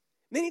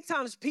 Many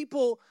times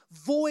people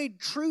void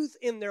truth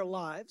in their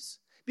lives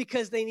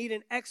because they need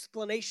an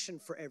explanation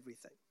for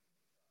everything.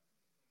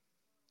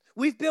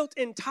 We've built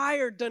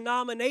entire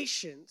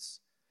denominations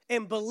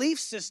and belief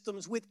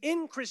systems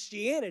within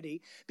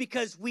Christianity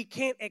because we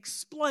can't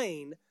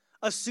explain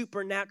a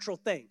supernatural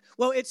thing.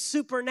 Well, it's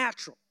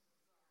supernatural.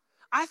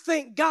 I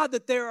thank God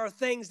that there are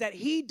things that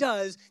He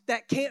does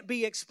that can't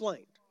be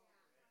explained.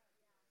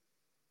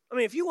 I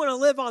mean, if you want to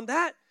live on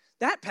that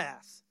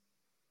path,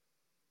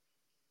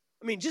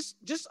 I mean, just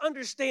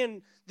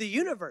understand the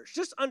universe.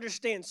 Just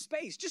understand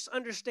space. Just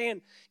understand,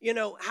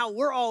 how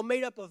we're all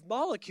made up of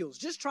molecules.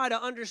 Just try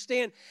to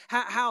understand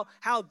how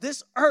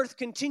this earth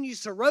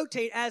continues to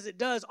rotate as it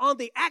does, on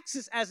the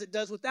axis as it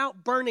does,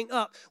 without burning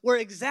up. We're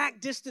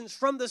exact distance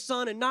from the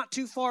sun and not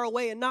too far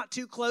away and not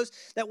too close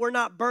that we're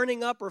not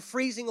burning up or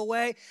freezing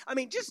away. I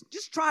mean,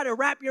 just try to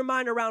wrap your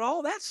mind around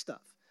all that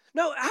stuff.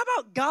 No, how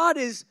about God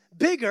is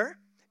bigger?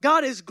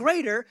 God is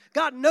greater.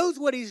 God knows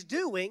what He's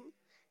doing.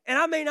 And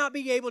I may not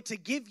be able to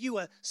give you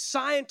a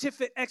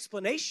scientific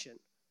explanation.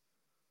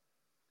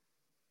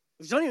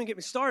 Don't even get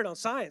me started on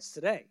science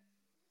today.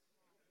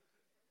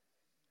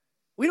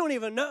 We don't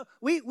even know.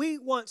 We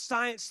want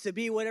science to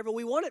be whatever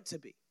we want it to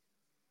be.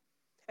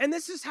 And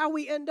this is how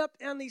we end up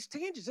on these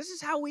tangents. This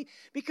is how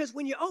because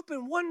when you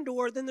open one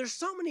door, then there's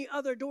so many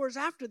other doors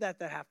after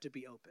that have to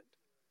be opened.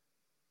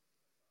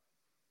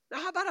 Now,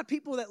 how about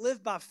people that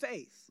live by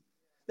faith,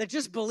 that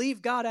just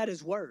believe God at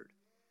His word,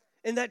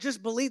 and that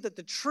just believe that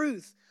the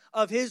truth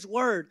of His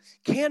word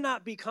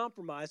cannot be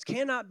compromised,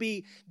 cannot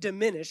be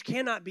diminished,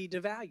 cannot be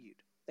devalued.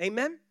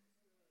 Amen?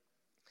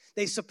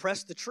 They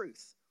suppress the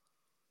truth.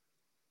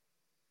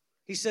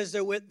 He says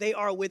they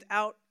are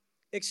without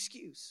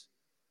excuse.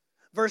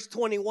 Verse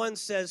 21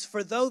 says,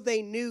 for though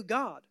they knew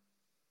God.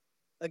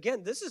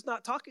 Again, this is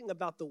not talking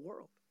about the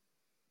world.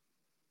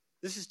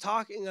 This is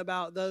talking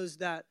about those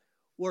that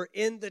were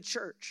in the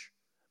church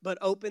but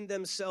opened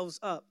themselves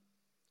up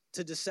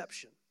to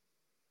deception.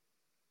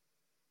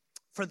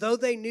 For though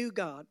they knew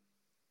God,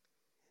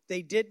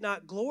 they did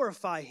not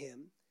glorify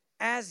Him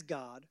as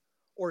God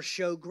or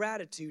show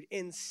gratitude.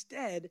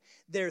 Instead,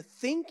 their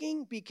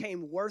thinking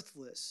became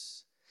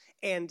worthless,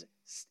 and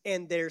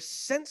their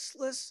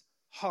senseless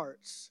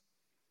hearts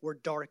were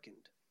darkened.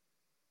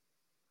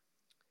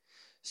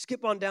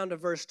 Skip on down to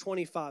verse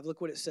 25. Look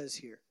what it says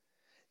here.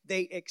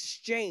 They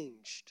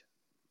exchanged.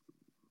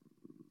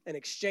 An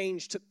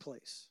exchange took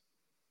place.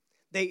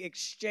 They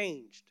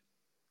exchanged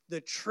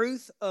the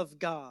truth of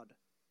God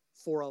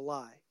for a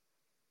lie,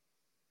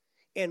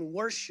 and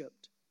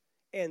worshiped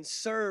and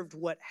served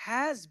what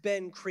has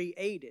been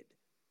created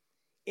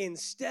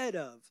instead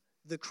of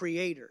the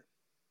Creator,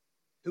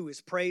 who is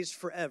praised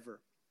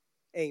forever.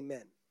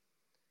 Amen.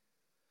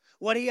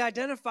 What he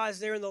identifies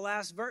there in the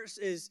last verse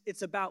is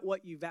it's about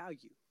what you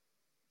value.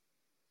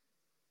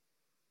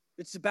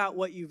 It's about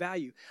what you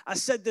value. I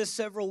said this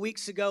several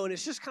weeks ago, and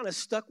it's just kind of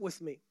stuck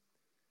with me.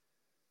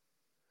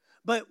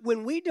 But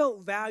when we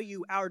don't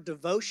value our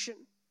devotion,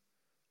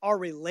 our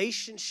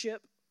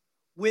relationship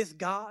with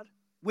God,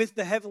 with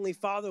the Heavenly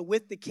Father,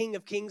 with the King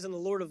of Kings and the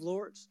Lord of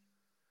Lords,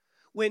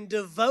 when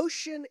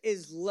devotion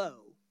is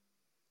low,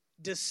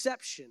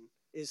 deception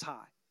is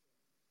high.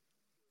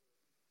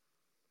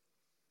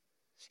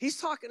 He's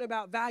talking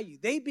about value.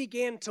 They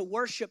began to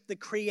worship the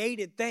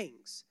created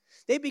things.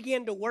 They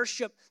began to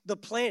worship the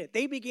planet.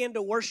 They began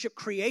to worship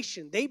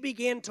creation. They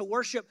began to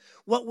worship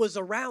what was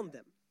around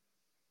them,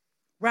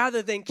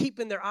 rather than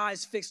keeping their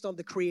eyes fixed on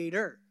the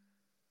Creator,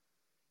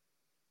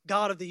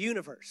 God of the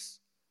universe.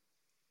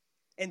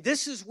 And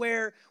this is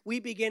where we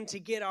begin to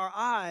get our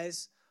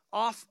eyes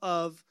off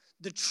of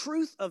the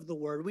truth of the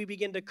word. We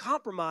begin to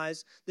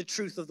compromise the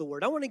truth of the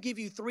word. I want to give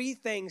you 3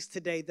 things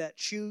today that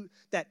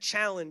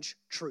challenge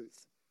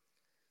truth.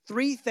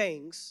 3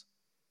 things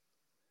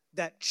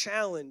that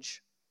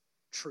challenge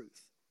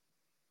truth.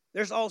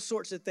 There's all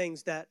sorts of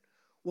things that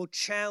will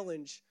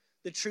challenge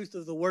the truth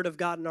of the word of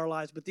God in our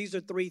lives, but these are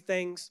 3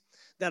 things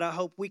that I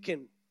hope we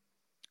can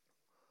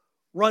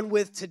run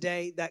with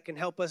today that can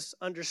help us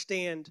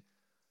understand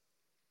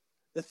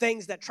the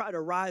things that try to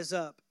rise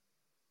up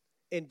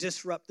and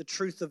disrupt the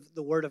truth of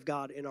the Word of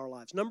God in our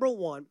lives. Number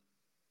one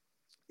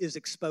is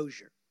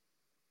exposure.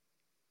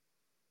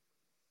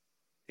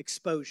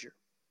 Exposure.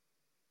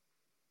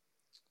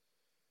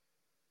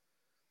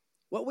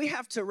 What we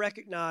have to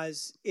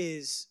recognize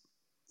is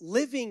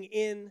living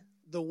in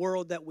the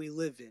world that we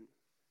live in,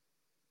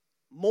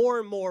 more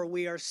and more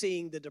we are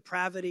seeing the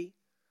depravity.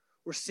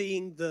 We're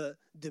seeing the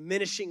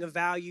diminishing of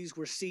values.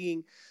 We're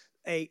seeing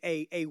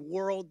a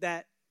world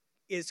that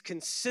is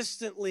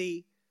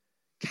consistently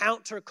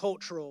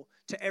countercultural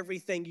to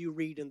everything you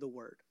read in the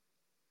Word.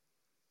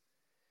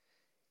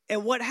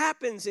 And what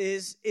happens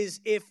is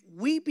if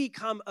we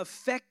become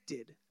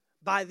affected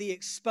by the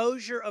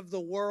exposure of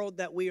the world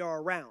that we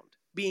are around,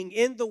 being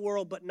in the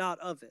world but not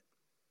of it,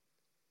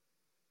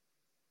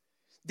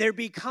 there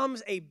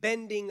becomes a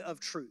bending of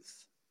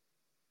truth.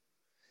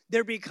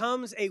 There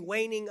becomes a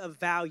waning of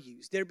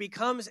values. There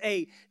becomes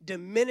a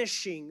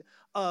diminishing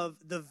of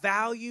the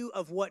value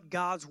of what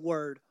God's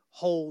Word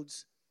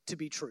holds to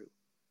be true.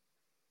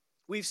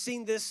 We've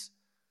seen this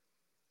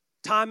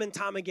time and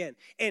time again.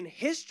 And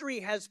history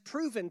has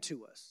proven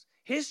to us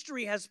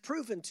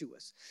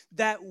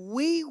that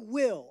we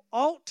will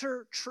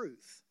alter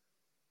truth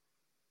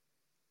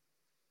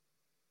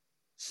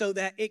so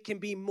that it can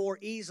be more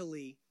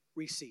easily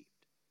received.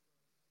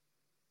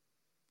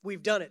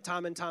 We've done it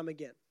time and time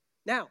again.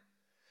 Now,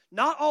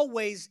 not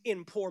always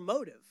in poor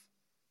motive,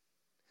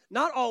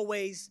 not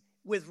always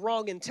with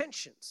wrong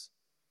intentions.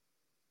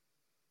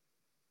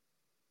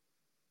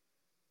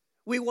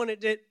 We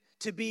wanted it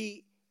to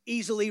be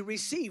easily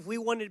received. We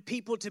wanted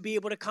people to be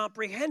able to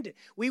comprehend it.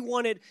 We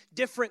wanted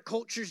different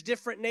cultures,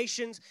 different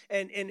nations.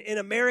 And in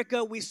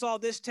America, we saw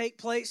this take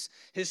place.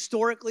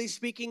 Historically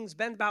speaking, it's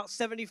been about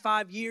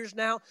 75 years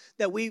now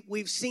that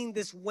we've seen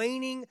this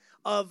waning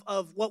of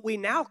what we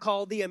now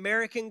call the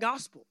American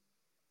gospel.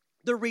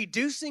 The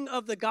reducing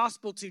of the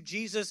gospel to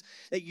Jesus,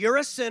 that you're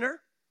a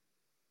sinner,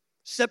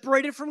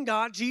 separated from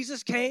God.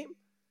 Jesus came,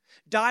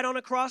 died on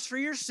a cross for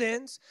your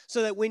sins,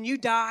 so that when you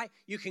die,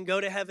 you can go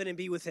to heaven and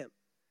be with him.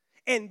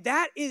 And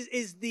that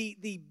is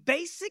the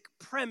basic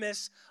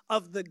premise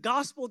of the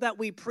gospel that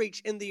we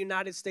preach in the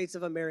United States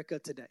of America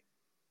today.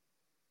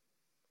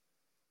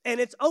 And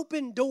it's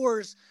opened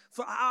doors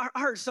for, I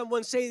heard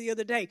someone say the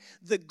other day,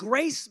 the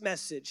grace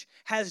message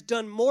has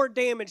done more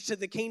damage to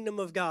the kingdom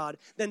of God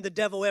than the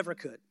devil ever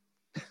could.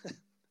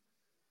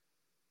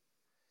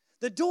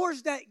 The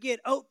doors that get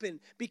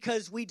open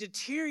because we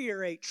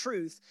deteriorate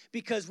truth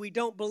because we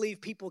don't believe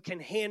people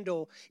can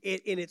handle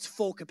it in its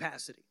full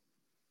capacity.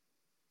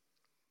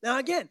 Now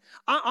again,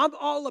 I'm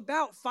all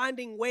about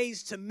finding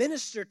ways to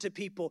minister to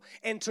people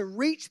and to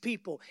reach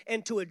people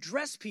and to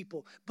address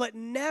people, but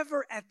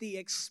never at the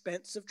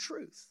expense of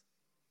truth.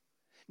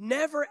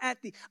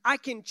 I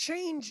can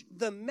change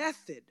the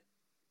method,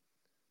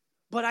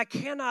 but I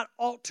cannot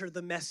alter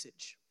the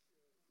message.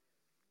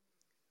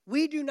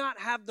 We do not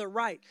have the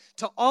right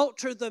to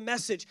alter the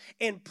message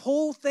and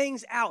pull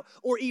things out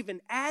or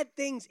even add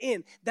things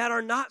in that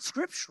are not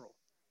scriptural.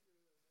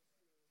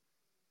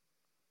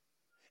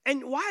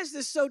 And why is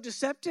this so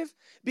deceptive?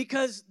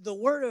 Because the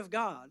Word of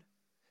God,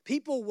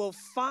 people will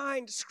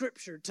find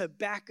Scripture to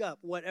back up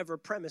whatever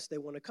premise they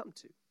want to come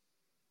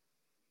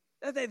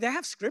to. They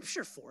have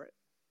Scripture for it.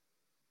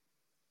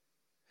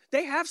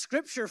 They have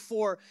Scripture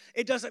for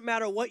it doesn't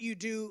matter what you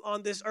do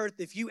on this earth.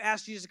 If you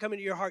ask Jesus to come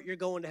into your heart, you're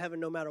going to heaven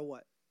no matter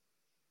what.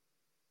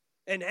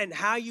 And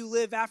how you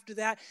live after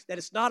that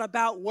it's not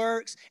about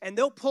works. And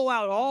they'll pull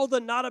out all the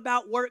not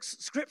about works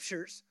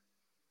scriptures.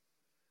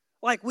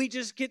 Like we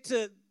just get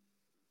to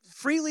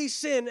freely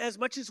sin as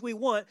much as we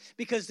want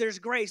because there's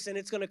grace and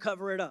it's going to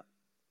cover it up.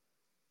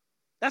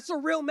 That's a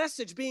real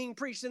message being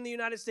preached in the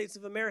United States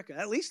of America,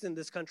 at least in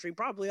this country,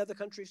 probably other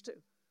countries too.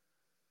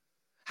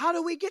 How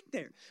do we get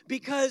there?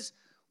 Because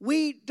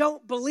we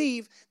don't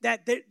believe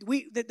that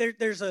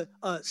there's a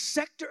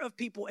sector of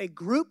people, a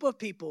group of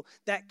people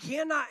that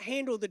cannot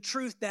handle the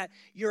truth that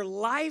your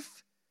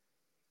life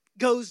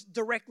goes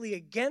directly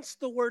against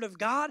the Word of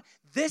God.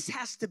 This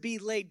has to be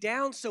laid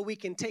down so we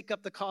can take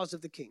up the cause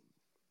of the King.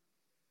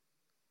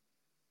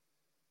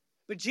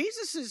 But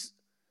Jesus'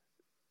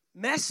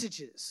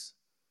 messages,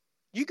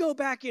 you go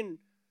back and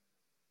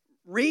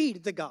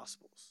read the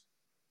Gospels.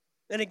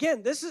 And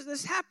again,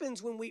 this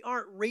happens when we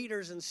aren't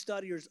readers and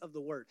studiers of the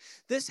Word.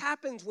 This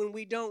happens when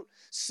we don't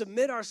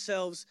submit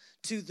ourselves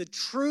to the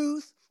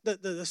truth,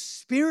 the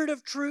spirit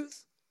of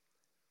truth.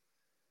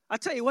 I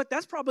tell you what,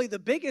 that's probably the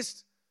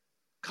biggest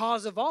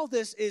cause of all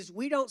this is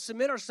we don't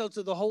submit ourselves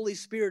to the Holy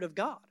Spirit of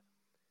God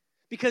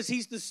because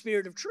He's the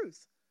Spirit of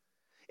truth.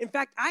 In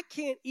fact, I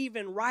can't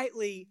even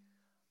rightly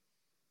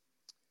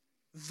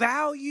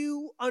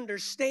value,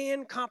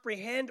 understand,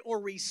 comprehend, or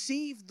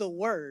receive the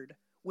Word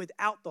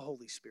without the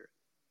Holy Spirit.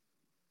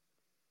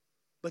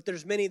 But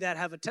there's many that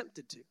have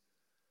attempted to.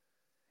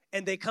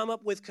 And they come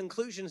up with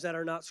conclusions that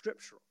are not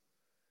scriptural.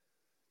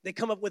 They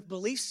come up with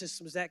belief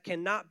systems that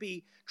cannot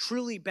be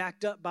truly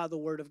backed up by the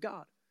Word of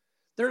God.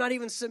 They're not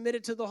even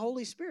submitted to the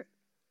Holy Spirit.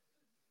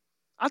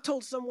 I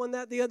told someone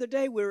that the other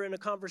day. We were in a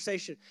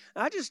conversation.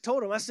 And I just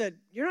told him, I said,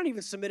 you're not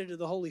even submitted to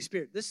the Holy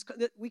Spirit.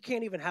 We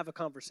can't even have a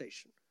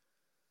conversation.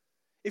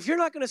 If you're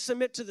not going to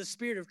submit to the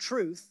Spirit of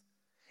truth,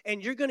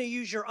 and you're going to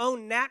use your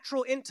own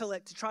natural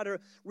intellect to try to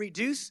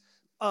reduce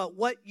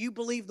what you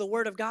believe the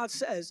Word of God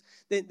says,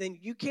 then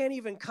you can't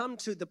even come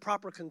to the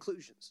proper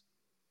conclusions.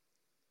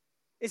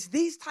 It's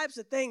these types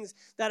of things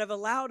that have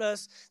allowed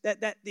us,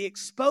 that the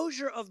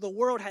exposure of the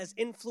world has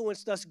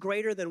influenced us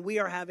greater than we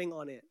are having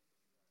on it.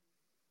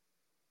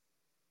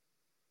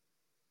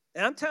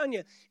 And I'm telling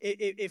you,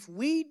 if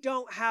we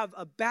don't have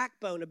a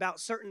backbone about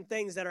certain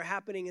things that are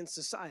happening in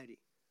society,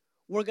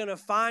 we're going to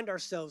find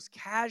ourselves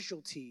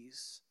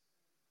casualties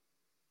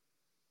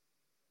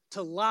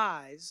to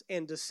lies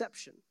and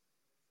deception.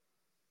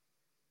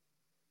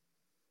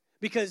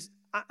 Because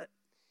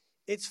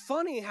it's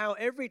funny how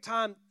every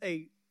time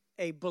a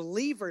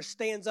believer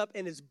stands up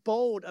and is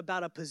bold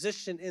about a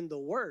position in the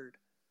Word,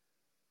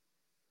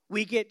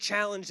 we get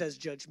challenged as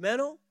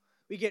judgmental.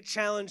 We get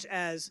challenged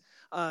as,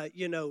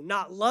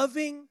 not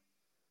loving,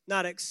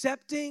 not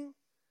accepting.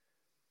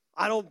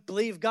 I don't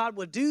believe God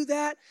would do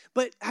that.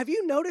 But have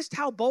you noticed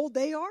how bold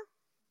they are?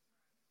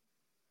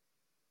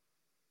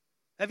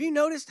 Have you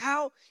noticed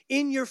how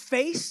in your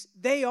face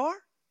they are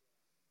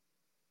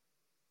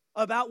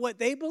about what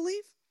they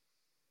believe?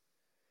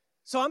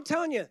 So I'm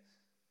telling you,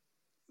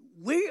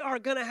 we are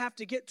going to have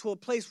to get to a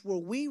place where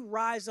we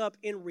rise up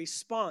in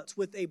response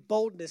with a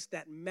boldness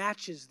that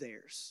matches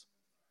theirs.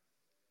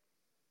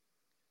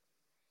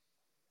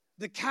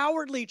 The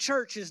cowardly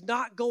church is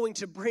not going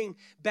to bring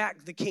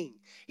back the king.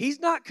 He's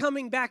not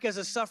coming back as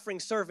a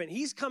suffering servant.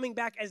 He's coming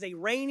back as a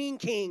reigning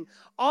king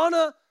on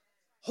a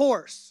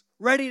horse,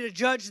 ready to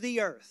judge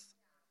the earth.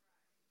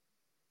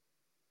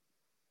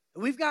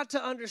 We've got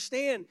to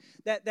understand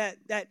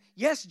that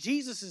yes,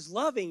 Jesus is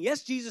loving.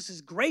 Yes, Jesus is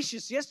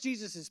gracious. Yes,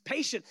 Jesus is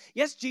patient.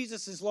 Yes,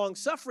 Jesus is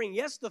long-suffering.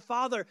 Yes, the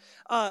Father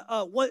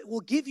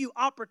will give you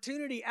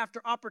opportunity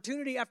after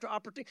opportunity after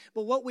opportunity.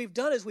 But what we've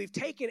done is we've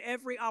taken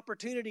every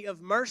opportunity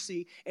of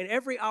mercy and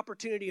every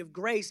opportunity of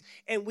grace,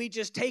 and we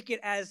just take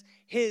it as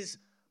his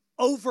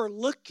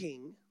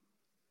overlooking.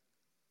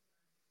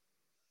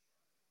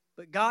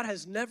 But God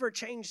has never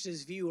changed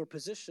his view or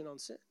position on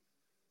sin.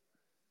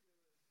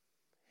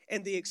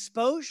 And the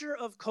exposure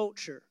of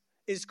culture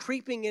is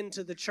creeping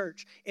into the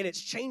church, and it's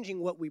changing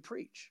what we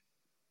preach.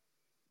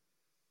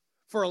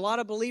 For a lot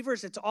of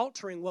believers, it's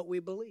altering what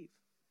we believe.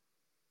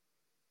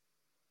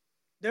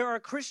 There are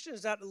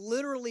Christians that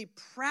literally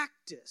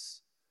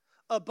practice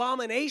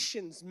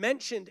abominations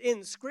mentioned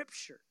in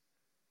Scripture,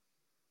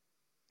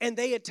 and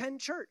they attend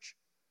church.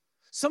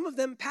 Some of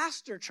them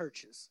pastor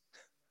churches.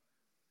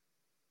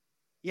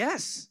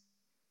 Yes.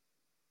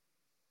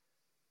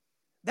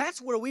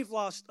 That's where we've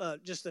lost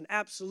just an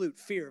absolute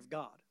fear of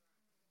God.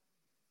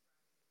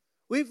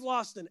 We've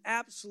lost an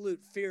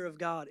absolute fear of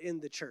God in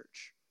the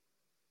church.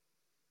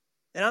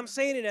 And I'm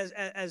saying it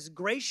as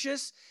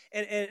gracious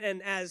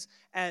and as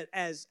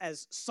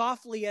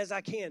softly as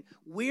I can.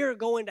 We're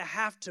going to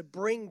have to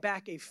bring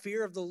back a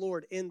fear of the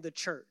Lord in the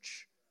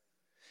church.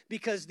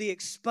 Because the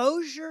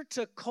exposure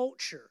to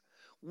culture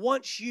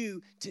wants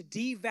you to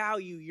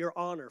devalue your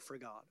honor for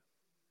God.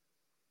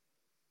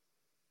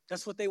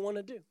 That's what they want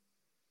to do.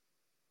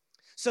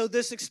 So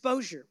this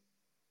exposure,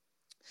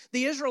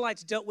 the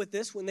Israelites dealt with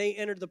this when they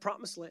entered the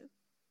promised land.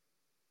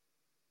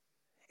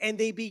 And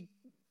they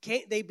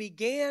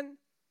began,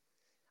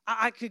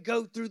 I could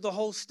go through the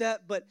whole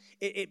step, but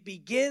it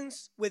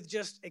begins with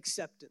just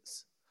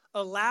acceptance.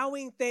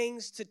 Allowing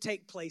things to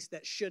take place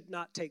that should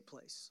not take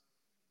place.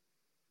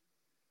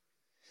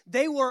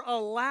 They were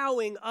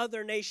allowing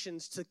other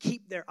nations to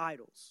keep their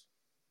idols.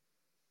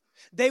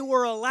 They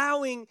were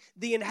allowing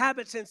the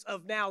inhabitants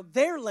of now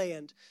their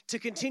land to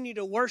continue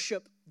to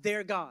worship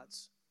their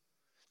gods,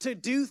 to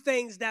do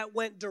things that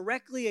went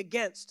directly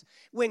against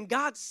when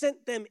God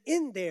sent them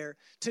in there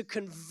to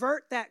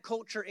convert that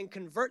culture and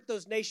convert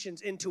those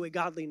nations into a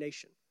godly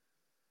nation.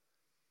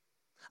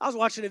 I was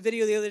watching a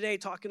video the other day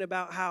talking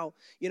about how,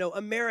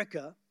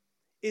 America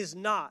is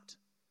not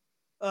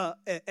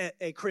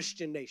a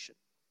Christian nation.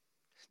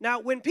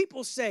 Now, when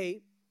people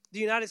say the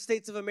United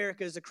States of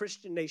America is a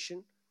Christian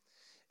nation,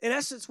 in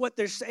essence, what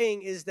they're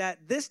saying is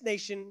that this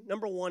nation,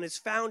 number one, is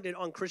founded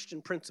on Christian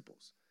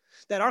principles.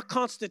 That our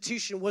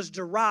Constitution was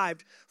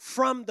derived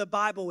from the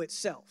Bible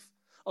itself.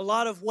 A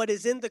lot of what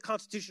is in the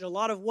Constitution, a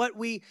lot of what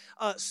we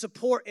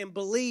support and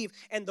believe,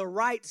 and the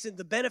rights and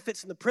the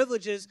benefits and the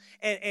privileges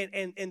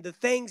and the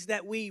things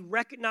that we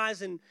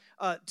recognize and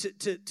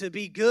to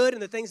be good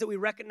and the things that we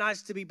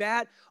recognize to be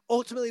bad,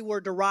 ultimately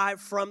were derived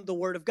from the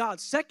Word of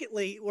God.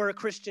 Secondly, we're a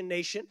Christian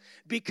nation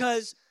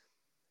because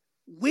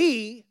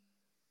we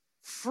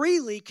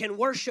freely can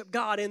worship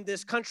God in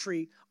this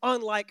country,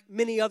 unlike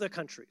many other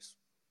countries.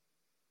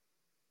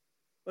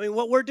 I mean,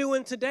 what we're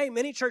doing today,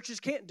 many churches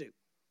can't do.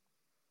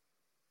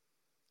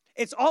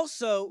 It's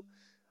also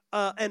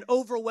an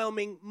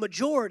overwhelming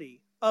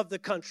majority of the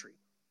country.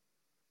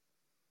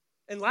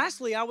 And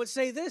lastly, I would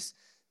say this,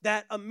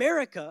 that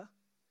America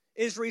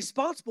is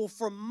responsible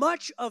for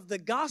much of the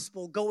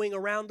gospel going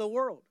around the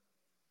world.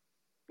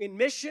 In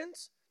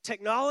missions,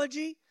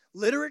 technology,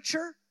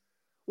 literature,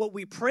 what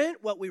we print,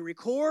 what we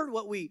record,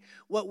 what we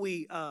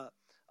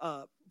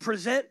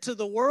present to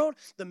the world,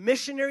 the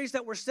missionaries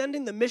that we're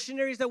sending,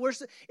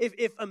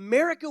 if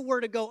America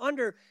were to go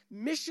under,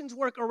 missions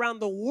work around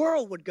the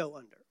world would go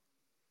under.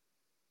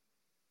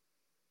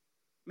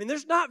 I mean,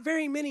 there's not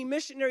very many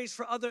missionaries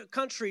for other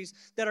countries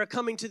that are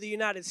coming to the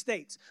United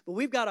States, but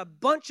we've got a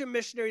bunch of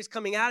missionaries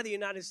coming out of the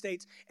United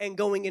States and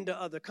going into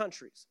other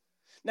countries.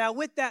 Now,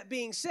 with that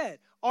being said,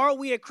 are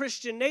we a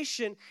Christian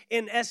nation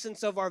in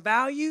essence of our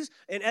values,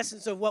 in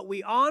essence of what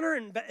we honor,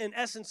 and in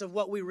essence of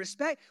what we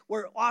respect?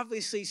 We're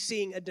obviously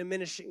seeing a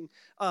diminishing,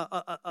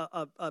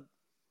 a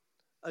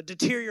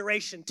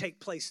deterioration take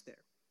place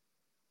there.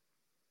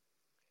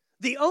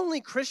 The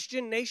only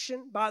Christian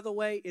nation, by the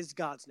way, is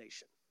God's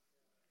nation.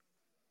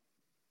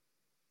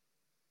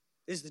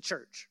 Is the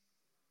church,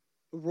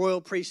 a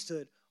royal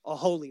priesthood, a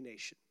holy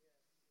nation.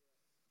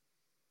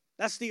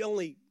 That's the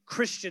only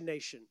Christian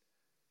nation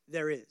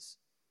there is.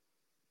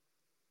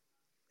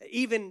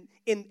 Even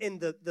in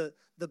the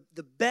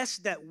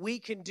best that we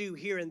can do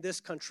here in this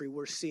country,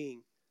 we're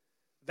seeing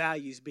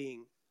values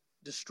being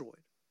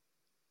destroyed.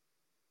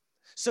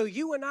 So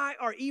you and I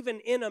are even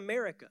in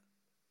America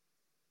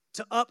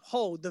to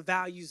uphold the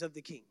values of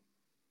the King.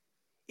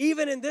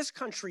 Even in this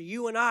country,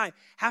 you and I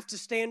have to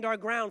stand our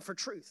ground for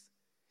truth.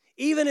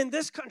 Even in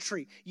this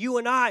country, you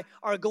and I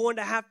are going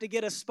to have to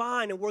get a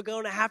spine, and we're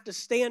going to have to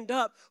stand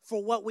up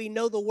for what we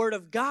know the Word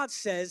of God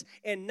says,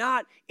 and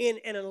not in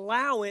an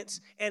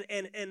allowance and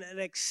an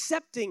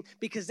accepting,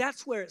 because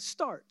that's where it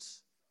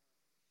starts.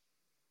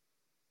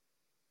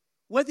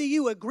 Whether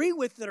you agree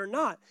with it or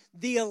not,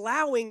 the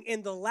allowing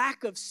and the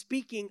lack of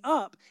speaking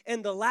up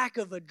and the lack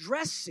of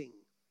addressing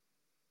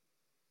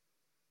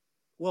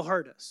will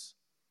hurt us.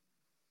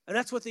 And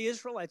that's what the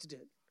Israelites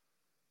did.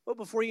 Well,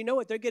 before you know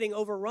it, they're getting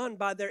overrun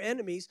by their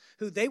enemies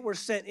who they were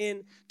sent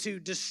in to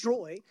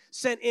destroy,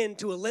 sent in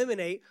to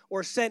eliminate,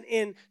 or sent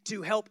in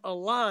to help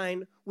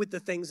align with the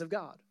things of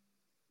God.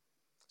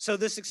 So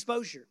this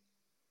exposure.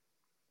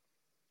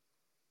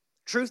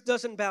 Truth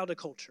doesn't bow to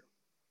culture.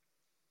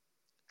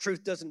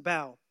 Truth doesn't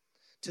bow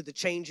to the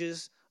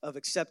changes of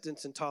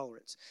acceptance and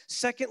tolerance.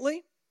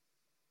 Secondly,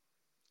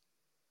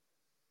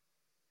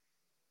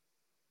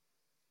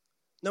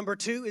 number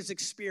 2 is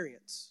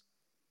experience.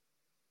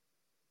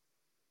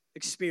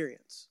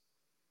 Experience.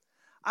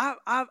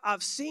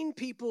 I've seen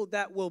people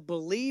that will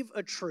believe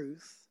a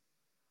truth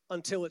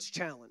until it's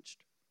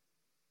challenged.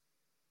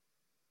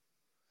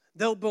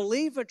 They'll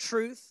believe a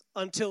truth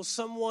until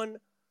someone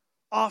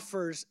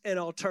offers an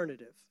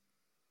alternative.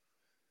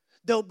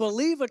 They'll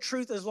believe a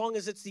truth as long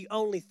as it's the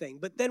only thing.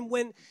 But then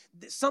when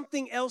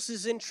something else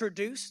is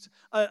introduced,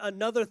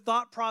 another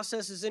thought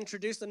process is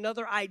introduced,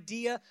 another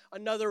idea,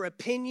 another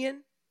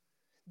opinion,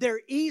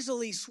 they're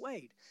easily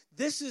swayed.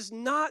 This is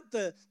not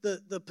the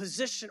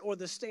position or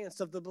the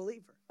stance of the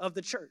believer, of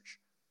the church.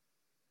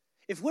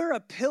 If we're a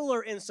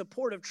pillar in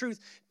support of truth,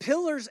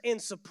 pillars and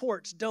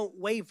supports don't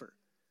waver.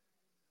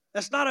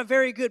 That's not a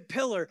very good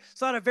pillar.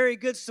 It's not a very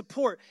good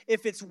support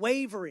if it's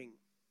wavering.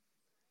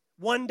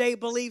 One day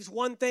believes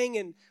one thing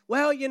and,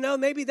 well,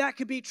 maybe that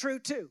could be true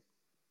too.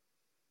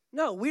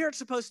 No, we are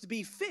supposed to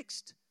be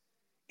fixed,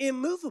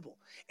 immovable.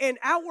 And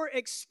our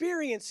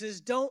experiences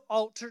don't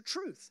alter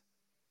truth.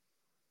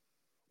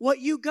 What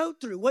you go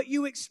through, what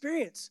you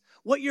experience,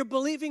 what you're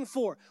believing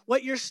for,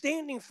 what you're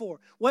standing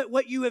for,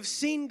 what you have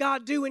seen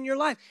God do in your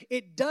life,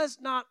 it does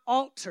not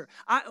alter.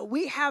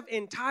 We have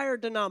entire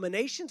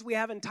denominations, we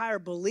have entire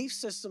belief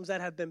systems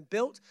that have been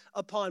built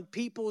upon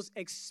people's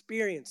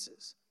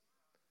experiences.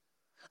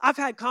 I've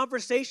had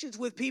conversations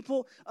with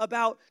people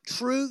about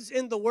truths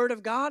in the Word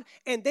of God,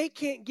 and they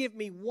can't give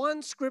me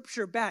one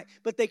scripture back,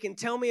 but they can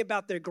tell me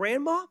about their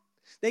grandma.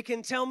 They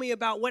can tell me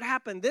about what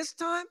happened this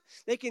time.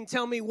 They can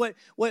tell me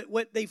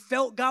what they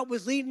felt God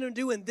was leading them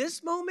to do in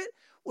this moment.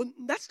 Well,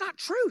 that's not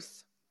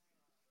truth.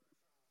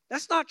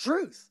 That's not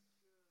truth.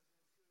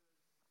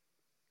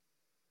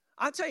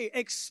 I'll tell you,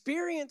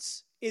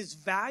 experience is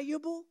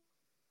valuable,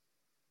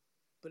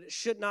 but it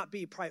should not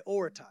be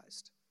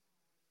prioritized.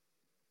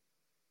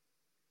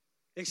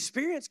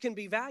 Experience can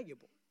be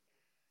valuable.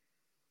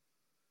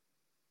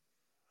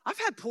 I've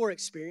had poor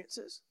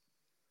experiences.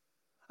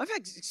 I've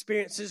had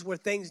experiences where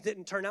things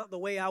didn't turn out the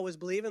way I was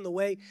believing, the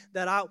way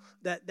but I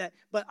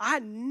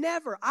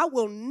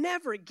will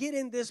never get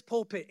in this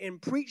pulpit and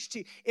preach to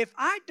you. If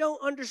I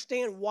don't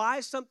understand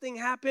why something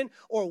happened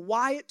or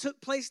why it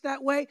took place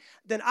that way,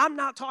 then I'm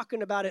not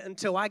talking about it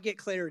until I get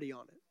clarity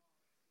on it.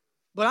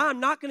 But I'm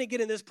not going to get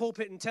in this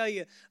pulpit and tell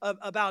you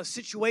about a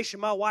situation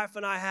my wife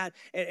and I had,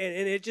 and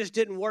it just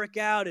didn't work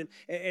out,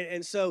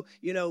 and so,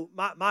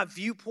 my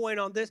viewpoint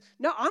on this.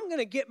 No, I'm going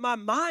to get my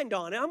mind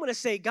on it. I'm going to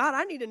say, God,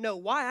 I need to know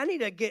why. I need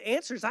to get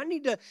answers. I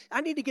need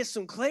to get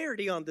some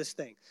clarity on this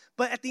thing.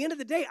 But at the end of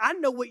the day, I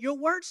know what your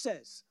word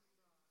says.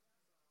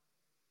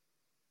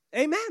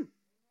 Amen.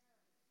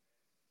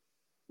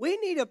 We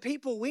need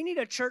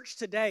a church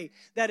today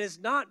that is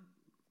not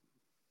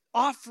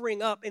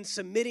offering up and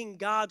submitting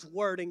God's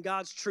word and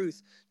God's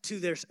truth to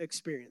their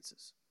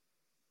experiences.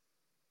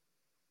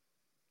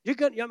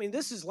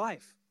 This is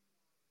life.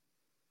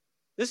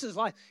 This is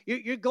life.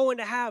 You're going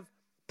to have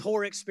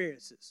poor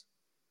experiences.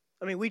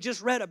 We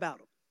just read about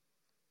them.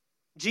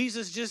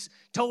 Jesus just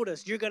told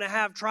us you're going to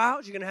have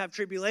trials, you're going to have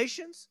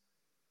tribulations.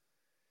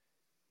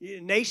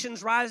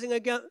 Nations rising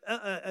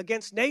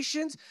against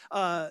nations,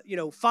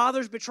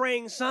 fathers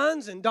betraying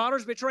sons and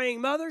daughters betraying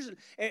mothers,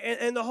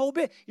 and the whole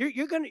bit.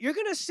 You're going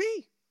to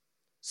see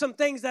some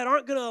things that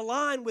aren't going to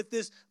align with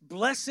this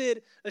blessed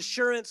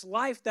assurance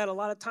life that a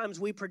lot of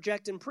times we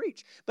project and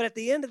preach. But at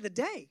the end of the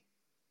day,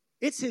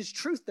 it's His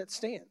truth that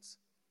stands.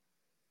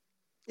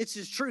 It's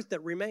His truth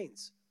that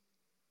remains.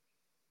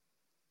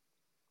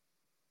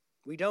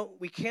 We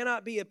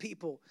cannot be a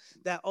people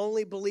that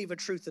only believe a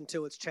truth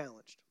until it's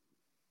challenged.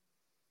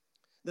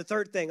 The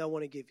third thing I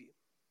want to give you.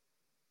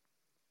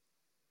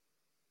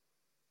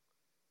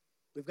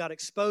 We've got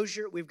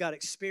exposure, we've got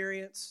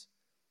experience.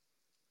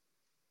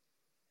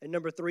 And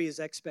number 3 is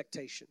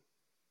expectation.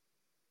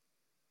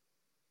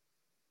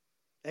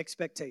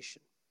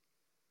 Expectation.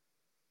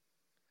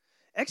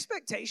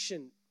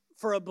 Expectation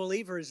for a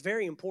believer is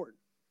very important.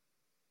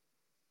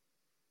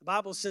 The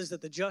Bible says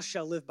that the just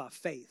shall live by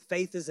faith.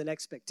 Faith is an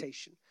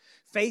expectation.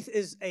 Faith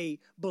is a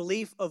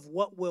belief of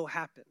what will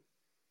happen,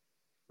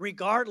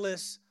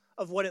 regardless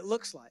of what it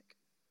looks like,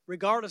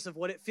 regardless of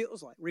what it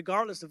feels like,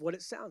 regardless of what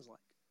it sounds like.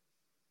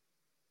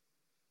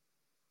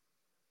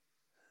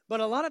 But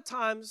a lot of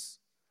times,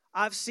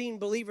 I've seen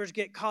believers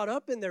get caught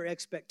up in their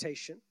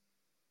expectation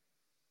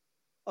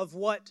of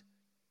what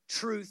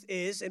truth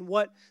is and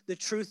what the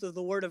truth of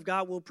the Word of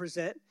God will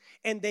present,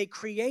 and they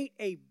create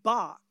a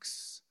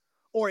box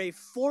or a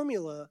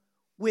formula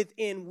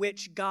within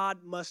which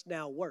God must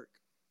now work.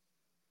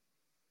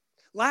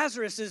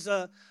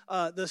 The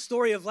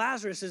story of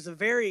Lazarus is a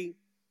very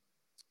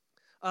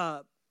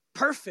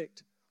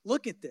perfect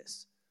look at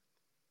this.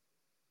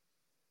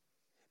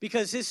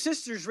 Because his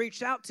sisters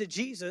reached out to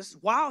Jesus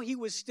while he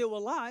was still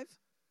alive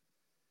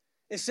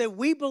and said,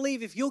 we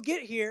believe if you'll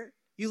get here,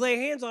 you lay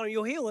hands on him,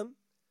 you'll heal him.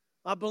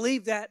 We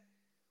believe that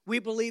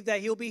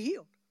he'll be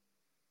healed.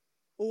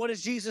 Well, what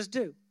does Jesus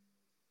do?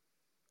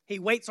 He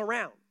waits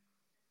around.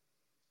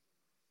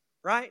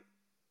 Right?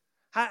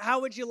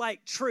 How would you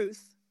like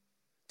truth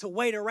to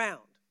wait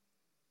around?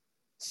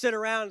 Sit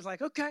around and it's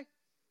like, okay,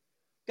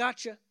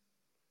 gotcha.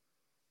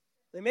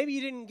 And maybe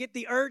you didn't get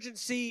the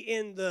urgency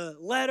in the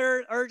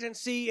letter,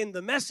 urgency in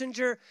the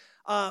messenger,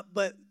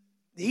 but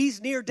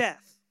he's near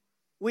death.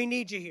 We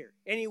need you here.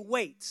 And he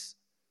waits.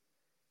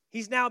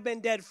 He's now been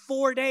dead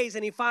 4 days,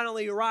 and he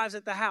finally arrives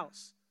at the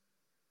house.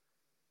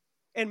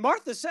 And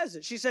Martha says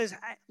it. She says,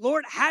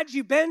 Lord, had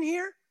you been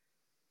here?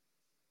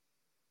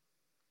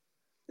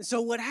 And so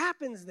what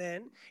happens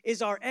then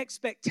is our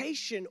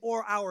expectation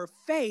or our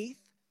faith.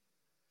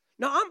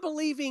 Now, I'm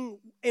believing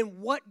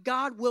in what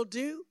God will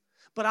do,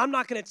 but I'm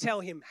not going to tell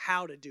him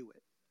how to do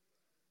it.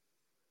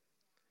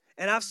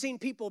 And I've seen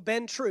people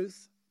bend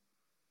truth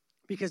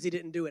because he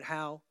didn't do it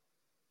how.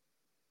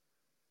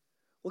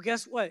 Well,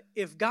 guess what?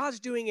 If God's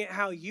doing it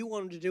how you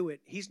want him to do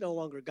it, he's no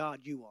longer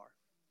God, you are.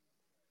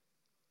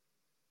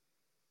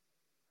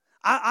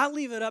 I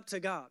leave it up to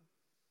God.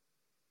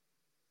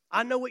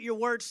 I know what your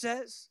word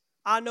says.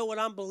 I know what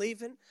I'm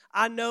believing.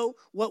 I know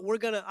what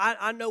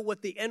I know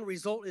what the end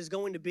result is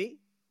going to be.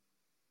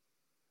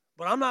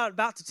 But I'm not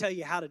about to tell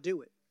you how to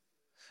do it.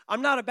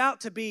 I'm not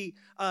about to be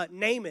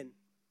Naaman.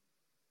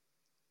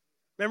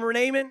 Remember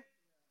Naaman?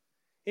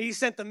 He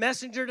sent the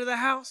messenger to the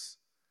house.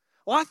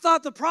 Well, I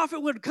thought the prophet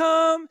would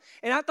come,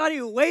 and I thought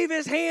he would wave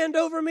his hand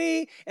over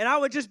me, and I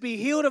would just be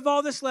healed of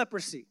all this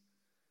leprosy.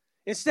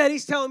 Instead,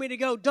 he's telling me to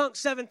go dunk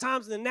 7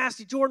 times in the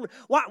nasty Jordan.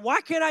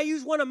 Why can't I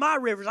use one of my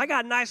rivers? I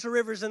got nicer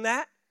rivers than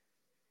that.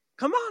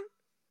 Come on.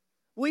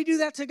 We do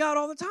that to God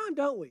all the time,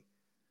 don't we?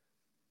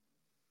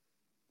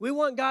 We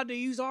want God to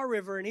use our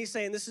river, and he's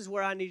saying, this is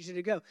where I need you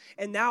to go.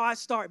 And now I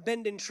start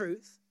bending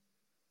truth.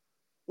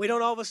 We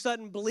don't all of a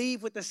sudden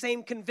believe with the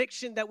same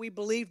conviction that we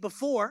believed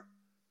before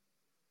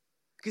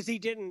because he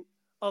didn't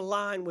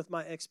align with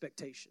my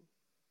expectation.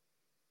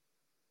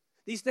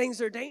 These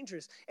things are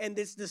dangerous, and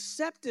it's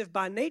deceptive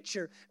by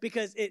nature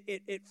because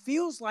it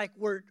feels like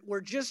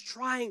we're just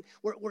trying,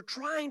 we're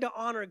trying to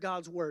honor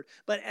God's word.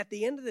 But at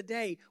the end of the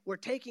day, we're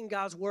taking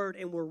God's word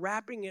and we're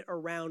wrapping it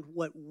around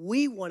what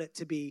we want it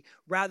to be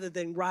rather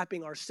than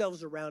wrapping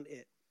ourselves around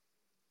it.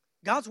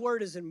 God's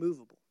word is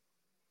immovable.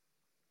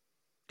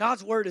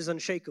 God's word is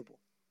unshakable.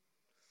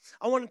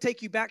 I want to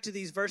take you back to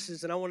these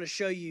verses, and I want to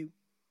show you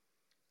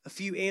a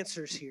few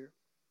answers here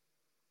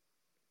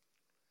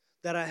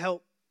that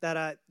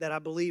I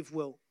believe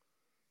will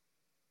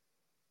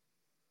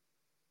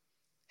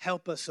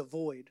help us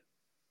avoid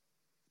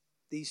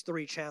these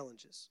 3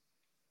 challenges.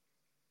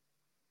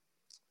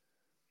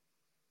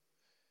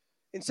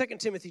 In 2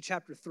 Timothy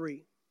chapter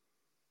 3,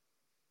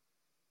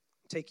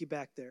 take you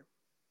back there.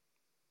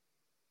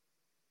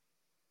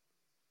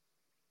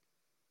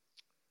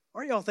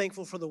 Aren't y'all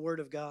thankful for the word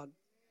of God?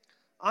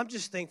 I'm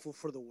just thankful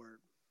for the word.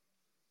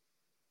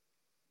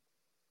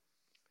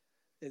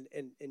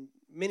 And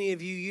many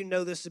of you, you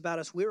know this about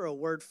us. We're a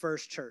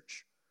word-first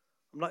church.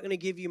 I'm not going to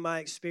give you my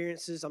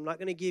experiences. I'm not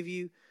going to give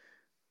you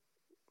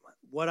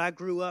what I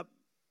grew up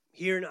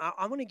hearing.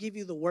 I'm going to give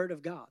you the Word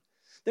of God.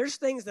 There's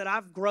things that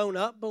I've grown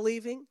up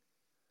believing.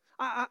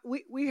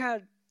 We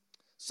had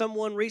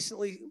someone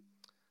recently,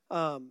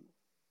 come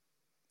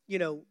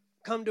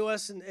to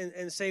us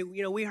and say,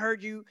 we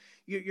heard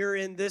you're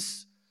in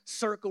this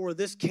circle or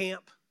this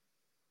camp.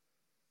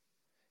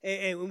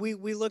 And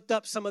we looked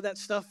up some of that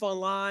stuff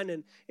online,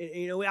 and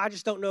I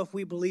just don't know if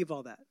we believe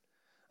all that.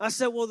 I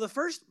said, well, the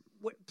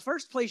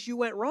first place you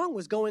went wrong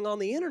was going on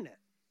the internet.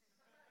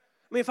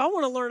 I mean, if I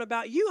want to learn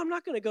about you, I'm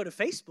not going to go to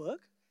Facebook.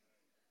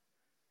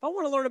 If I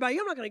want to learn about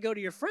you, I'm not going to go to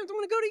your friends. I'm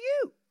going to go to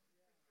you.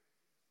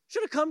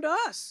 Should have come to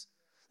us.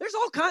 There's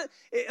all kinds.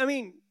 I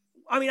mean,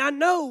 I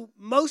know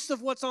most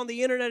of what's on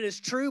the internet is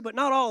true, but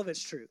not all of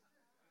it's true.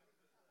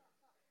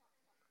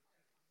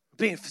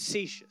 Being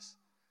facetious.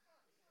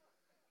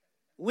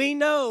 We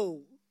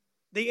know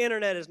the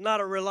internet is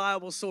not a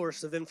reliable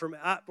source of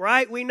information,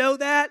 right? We know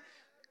that.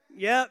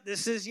 Yep,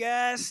 this is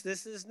yes,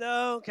 this is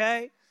no,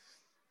 okay?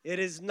 It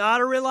is not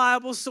a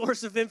reliable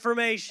source of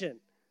information.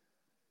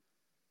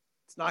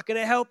 It's not going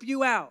to help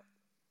you out.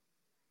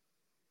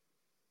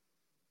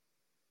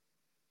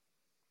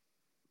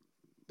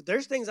 But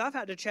there's things I've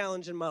had to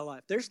challenge in my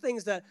life. There's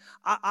things that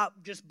I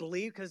just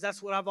believe because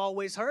that's what I've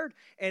always heard.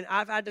 And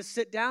I've had to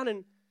sit down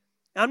and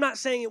I'm not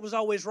saying it was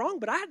always wrong,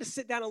 but I had to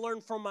sit down and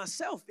learn for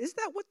myself. Is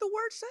that what the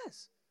Word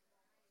says?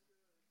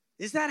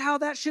 Is that how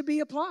that should be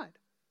applied?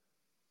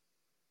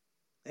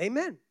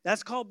 Amen.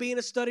 That's called being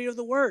a study of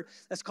the Word.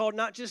 That's called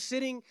not just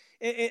sitting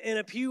in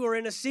a pew or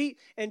in a seat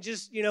and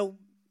just,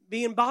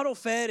 being bottle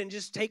fed and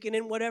just taking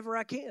in whatever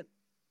I can.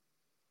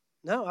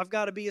 No, I've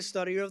got to be a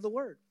studier of the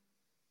Word.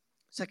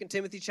 2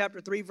 Timothy chapter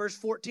 3, verse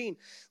 14.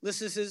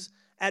 This is his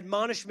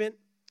admonishment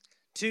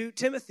to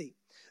Timothy.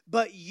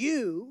 But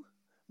you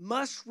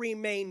must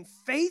remain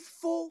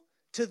faithful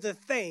to the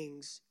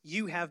things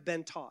you have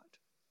been taught.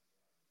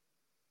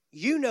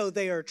 You know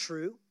they are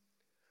true,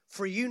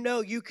 for you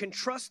know you can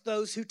trust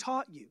those who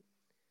taught you.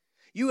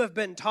 You have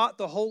been taught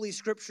the Holy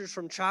Scriptures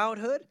from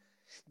childhood.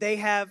 They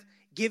have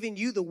given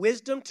you the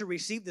wisdom to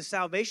receive the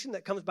salvation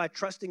that comes by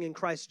trusting in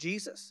Christ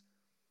Jesus.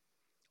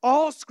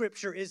 All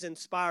Scripture is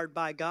inspired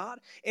by God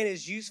and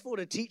is useful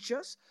to teach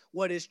us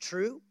what is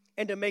true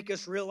and to make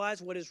us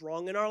realize what is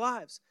wrong in our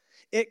lives.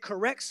 It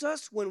corrects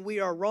us when we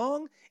are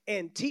wrong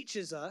and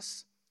teaches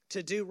us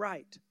to do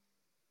right.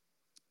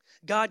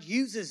 God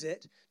uses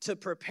it to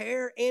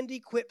prepare and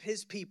equip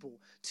his people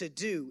to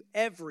do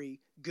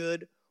every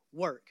good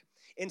work.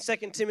 In 2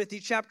 Timothy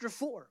chapter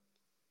 4,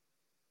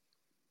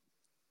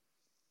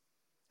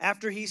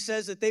 after he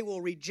says that they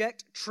will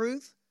reject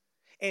truth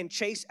and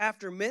chase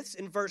after myths,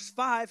 in verse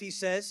 5 he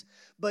says,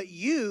 but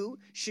you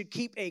should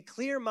keep a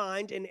clear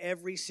mind in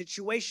every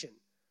situation.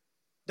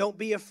 Don't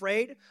be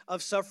afraid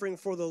of suffering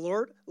for the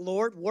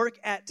Lord. Work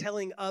at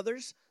telling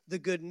others the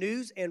good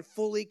news and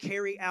fully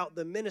carry out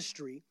the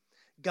ministry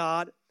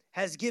God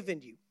has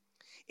given you.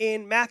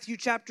 In Matthew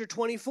chapter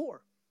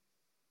 24.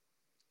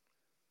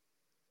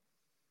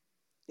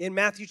 In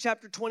Matthew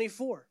chapter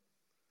 24,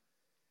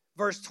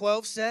 verse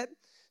 12 said,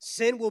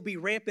 sin will be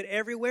rampant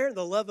everywhere, and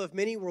the love of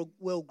many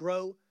will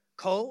grow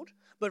cold.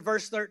 But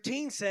verse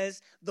 13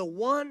 says, the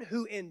one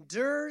who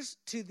endures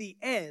to the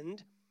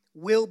end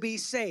will be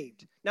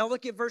saved. Now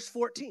look at verse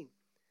 14.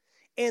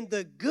 And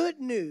the good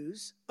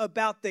news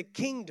about the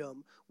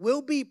kingdom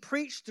will be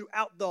preached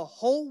throughout the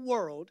whole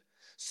world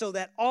so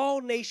that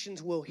all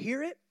nations will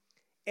hear it,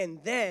 and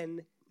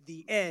then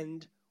the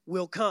end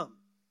will come.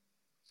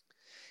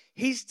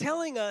 He's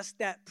telling us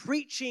that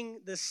preaching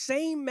the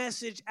same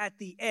message at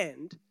the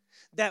end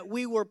that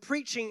we were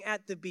preaching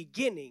at the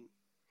beginning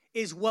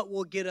is what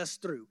will get us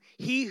through.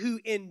 He who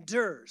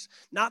endures,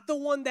 not the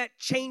one that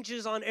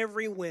changes on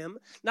every whim,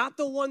 not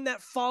the one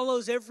that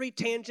follows every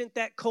tangent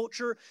that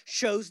culture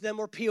shows them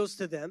or appeals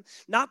to them,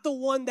 not the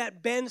one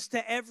that bends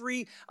to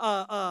every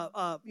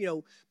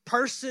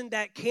person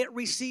that can't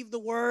receive the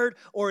word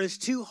or is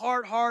too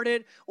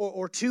hard-hearted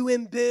or too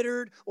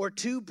embittered or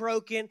too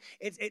broken.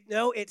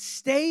 It's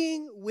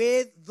staying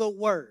with the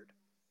word.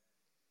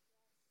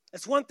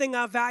 That's one thing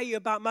I value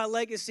about my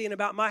legacy and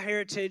about my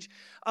heritage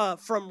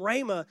from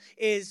Rhema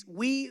is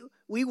we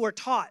were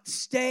taught,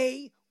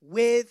 stay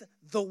with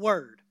the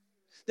word.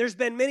 There's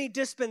been many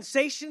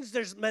dispensations.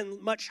 There's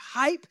been much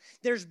hype.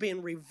 There's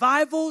been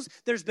revivals.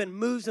 There's been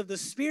moves of the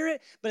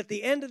Spirit. But at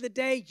the end of the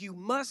day, you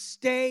must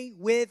stay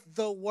with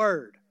the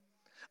word.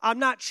 I'm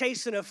not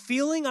chasing a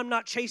feeling. I'm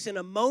not chasing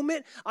a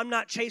moment. I'm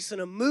not chasing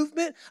a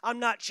movement. I'm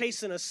not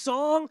chasing a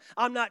song.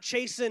 I'm not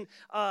chasing,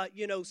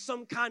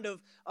 some kind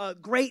of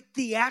great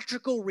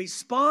theatrical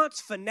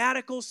response,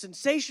 fanatical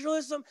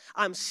sensationalism.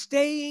 I'm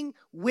staying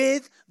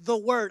with the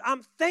word.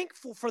 I'm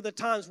thankful for the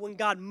times when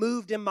God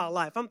moved in my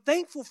life. I'm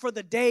thankful for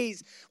the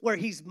days where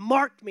he's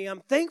marked me.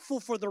 I'm thankful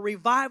for the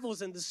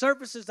revivals and the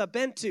services I've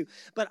been to.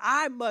 But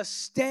I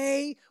must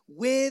stay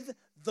with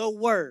the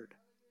word.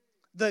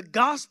 The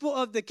gospel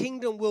of the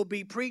kingdom will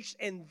be preached,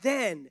 and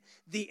then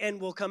the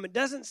end will come. It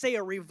doesn't say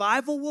a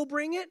revival will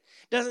bring it.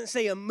 Doesn't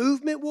say a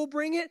movement will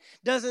bring it.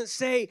 Doesn't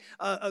say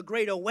a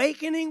great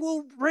awakening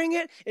will bring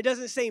it. It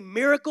doesn't say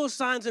miracles,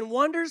 signs, and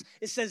wonders.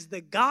 It says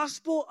the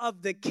gospel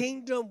of the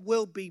kingdom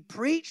will be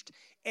preached,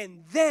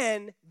 and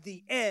then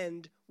the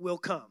end will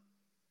come.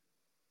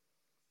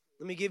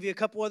 Let me give you a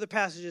couple other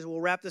passages. We'll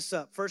wrap this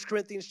up. 1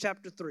 Corinthians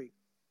chapter 3.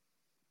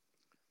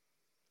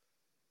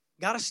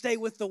 Got to stay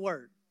with the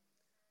word.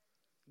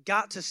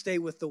 Got to stay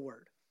with the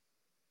word.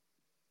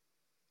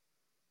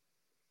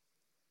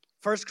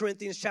 1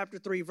 Corinthians chapter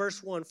 3,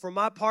 verse 1. For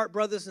my part,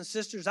 brothers and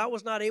sisters, I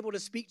was not able to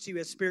speak to you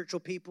as spiritual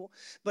people,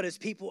 but as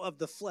people of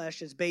the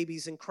flesh, as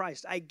babies in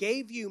Christ. I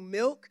gave you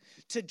milk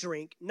to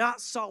drink,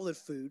 not solid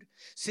food,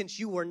 since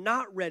you were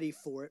not ready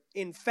for it.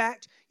 In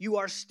fact, you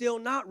are still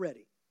not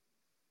ready.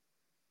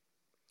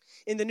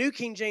 In the New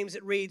King James,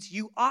 it reads,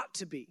 you ought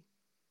to be.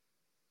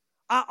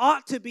 I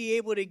ought to be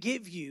able to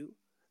give you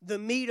the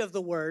meat of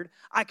the word.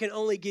 I can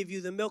only give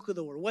you the milk of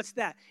the word. What's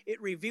that?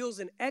 It reveals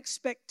an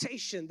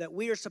expectation that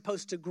we are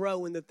supposed to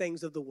grow in the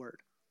things of the word.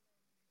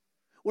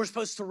 We're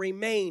supposed to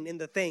remain in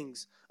the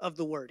things of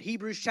the word.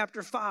 Hebrews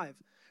chapter 5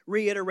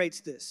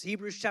 reiterates this.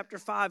 Hebrews chapter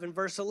 5 and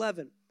verse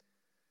 11.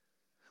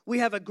 We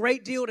have a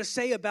great deal to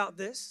say about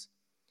this,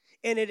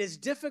 and it is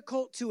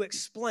difficult to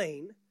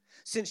explain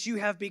since you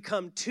have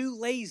become too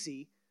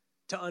lazy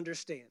to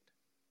understand.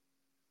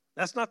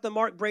 That's not the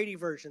Mark Brady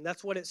version.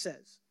 That's what it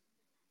says.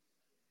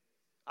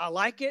 I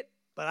like it,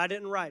 but I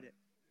didn't write it.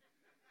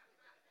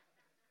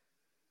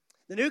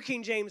 The New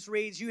King James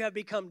reads, you have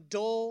become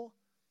dull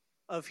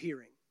of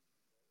hearing.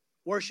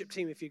 Worship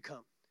team, if you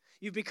come.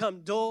 You've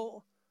become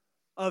dull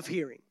of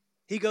hearing.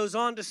 He goes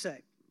on to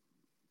say,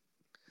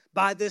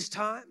 by this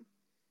time,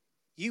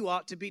 you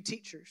ought to be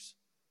teachers.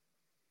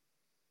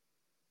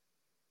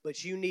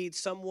 But you need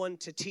someone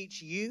to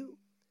teach you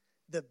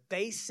the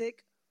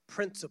basic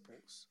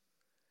principles.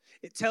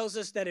 It tells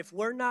us that if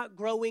we're not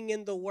growing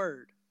in the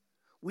word,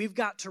 we've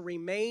got to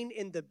remain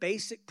in the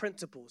basic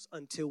principles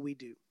until we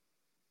do.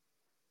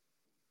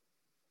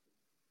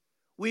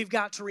 We've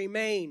got to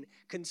remain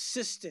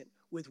consistent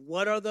with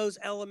what are those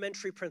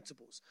elementary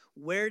principles.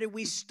 Where did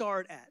we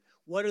start at?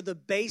 What are the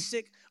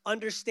basic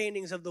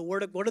understandings of the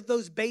word? What are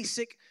those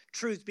basic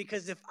truths?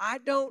 Because if I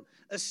don't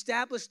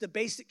establish the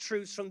basic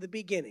truths from the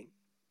beginning,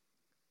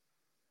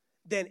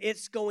 then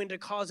it's going to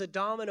cause a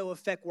domino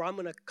effect where I'm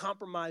going to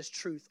compromise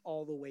truth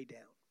all the way down.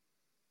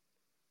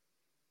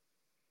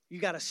 You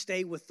got to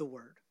stay with the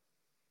word.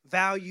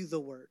 Value the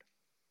word.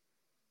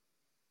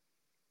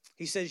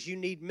 He says you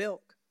need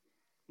milk,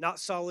 not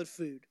solid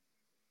food.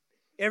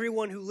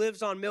 Everyone who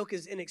lives on milk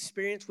is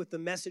inexperienced with the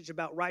message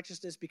about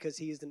righteousness because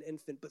he is an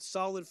infant. But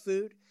solid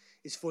food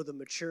is for the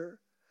mature,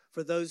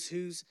 for those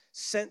whose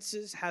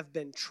senses have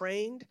been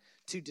trained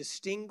to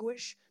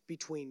distinguish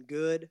between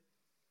good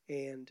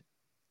and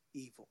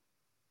evil.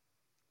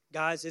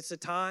 Guys, it's a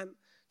time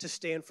to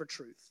stand for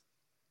truth.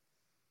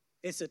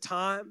 It's a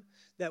time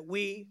that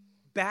we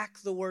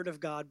back the Word of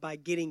God by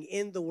getting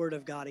in the Word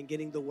of God and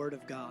getting the Word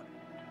of God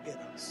in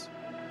us.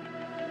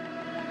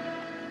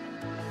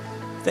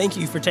 Thank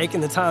you for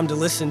taking the time to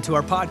listen to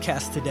our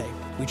podcast today.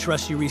 We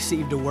trust you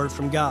received a word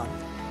from God.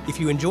 If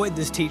you enjoyed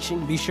this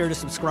teaching, be sure to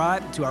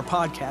subscribe to our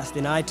podcast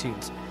in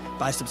iTunes.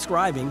 By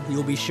subscribing,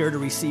 you'll be sure to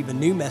receive a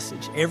new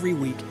message every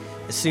week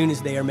as soon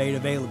as they are made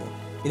available.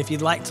 And if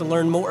you'd like to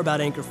learn more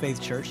about Anchor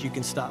Faith Church, you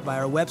can stop by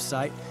our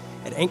website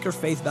at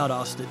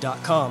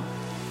anchorfaithvaldosta.com.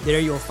 There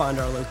you'll find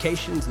our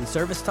locations and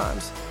service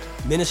times,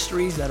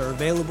 ministries that are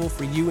available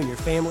for you and your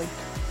family.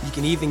 You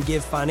can even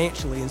give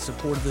financially in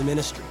support of the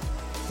ministry.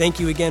 Thank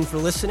you again for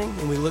listening,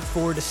 and we look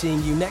forward to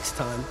seeing you next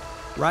time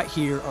right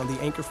here on the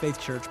Anchor Faith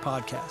Church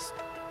podcast.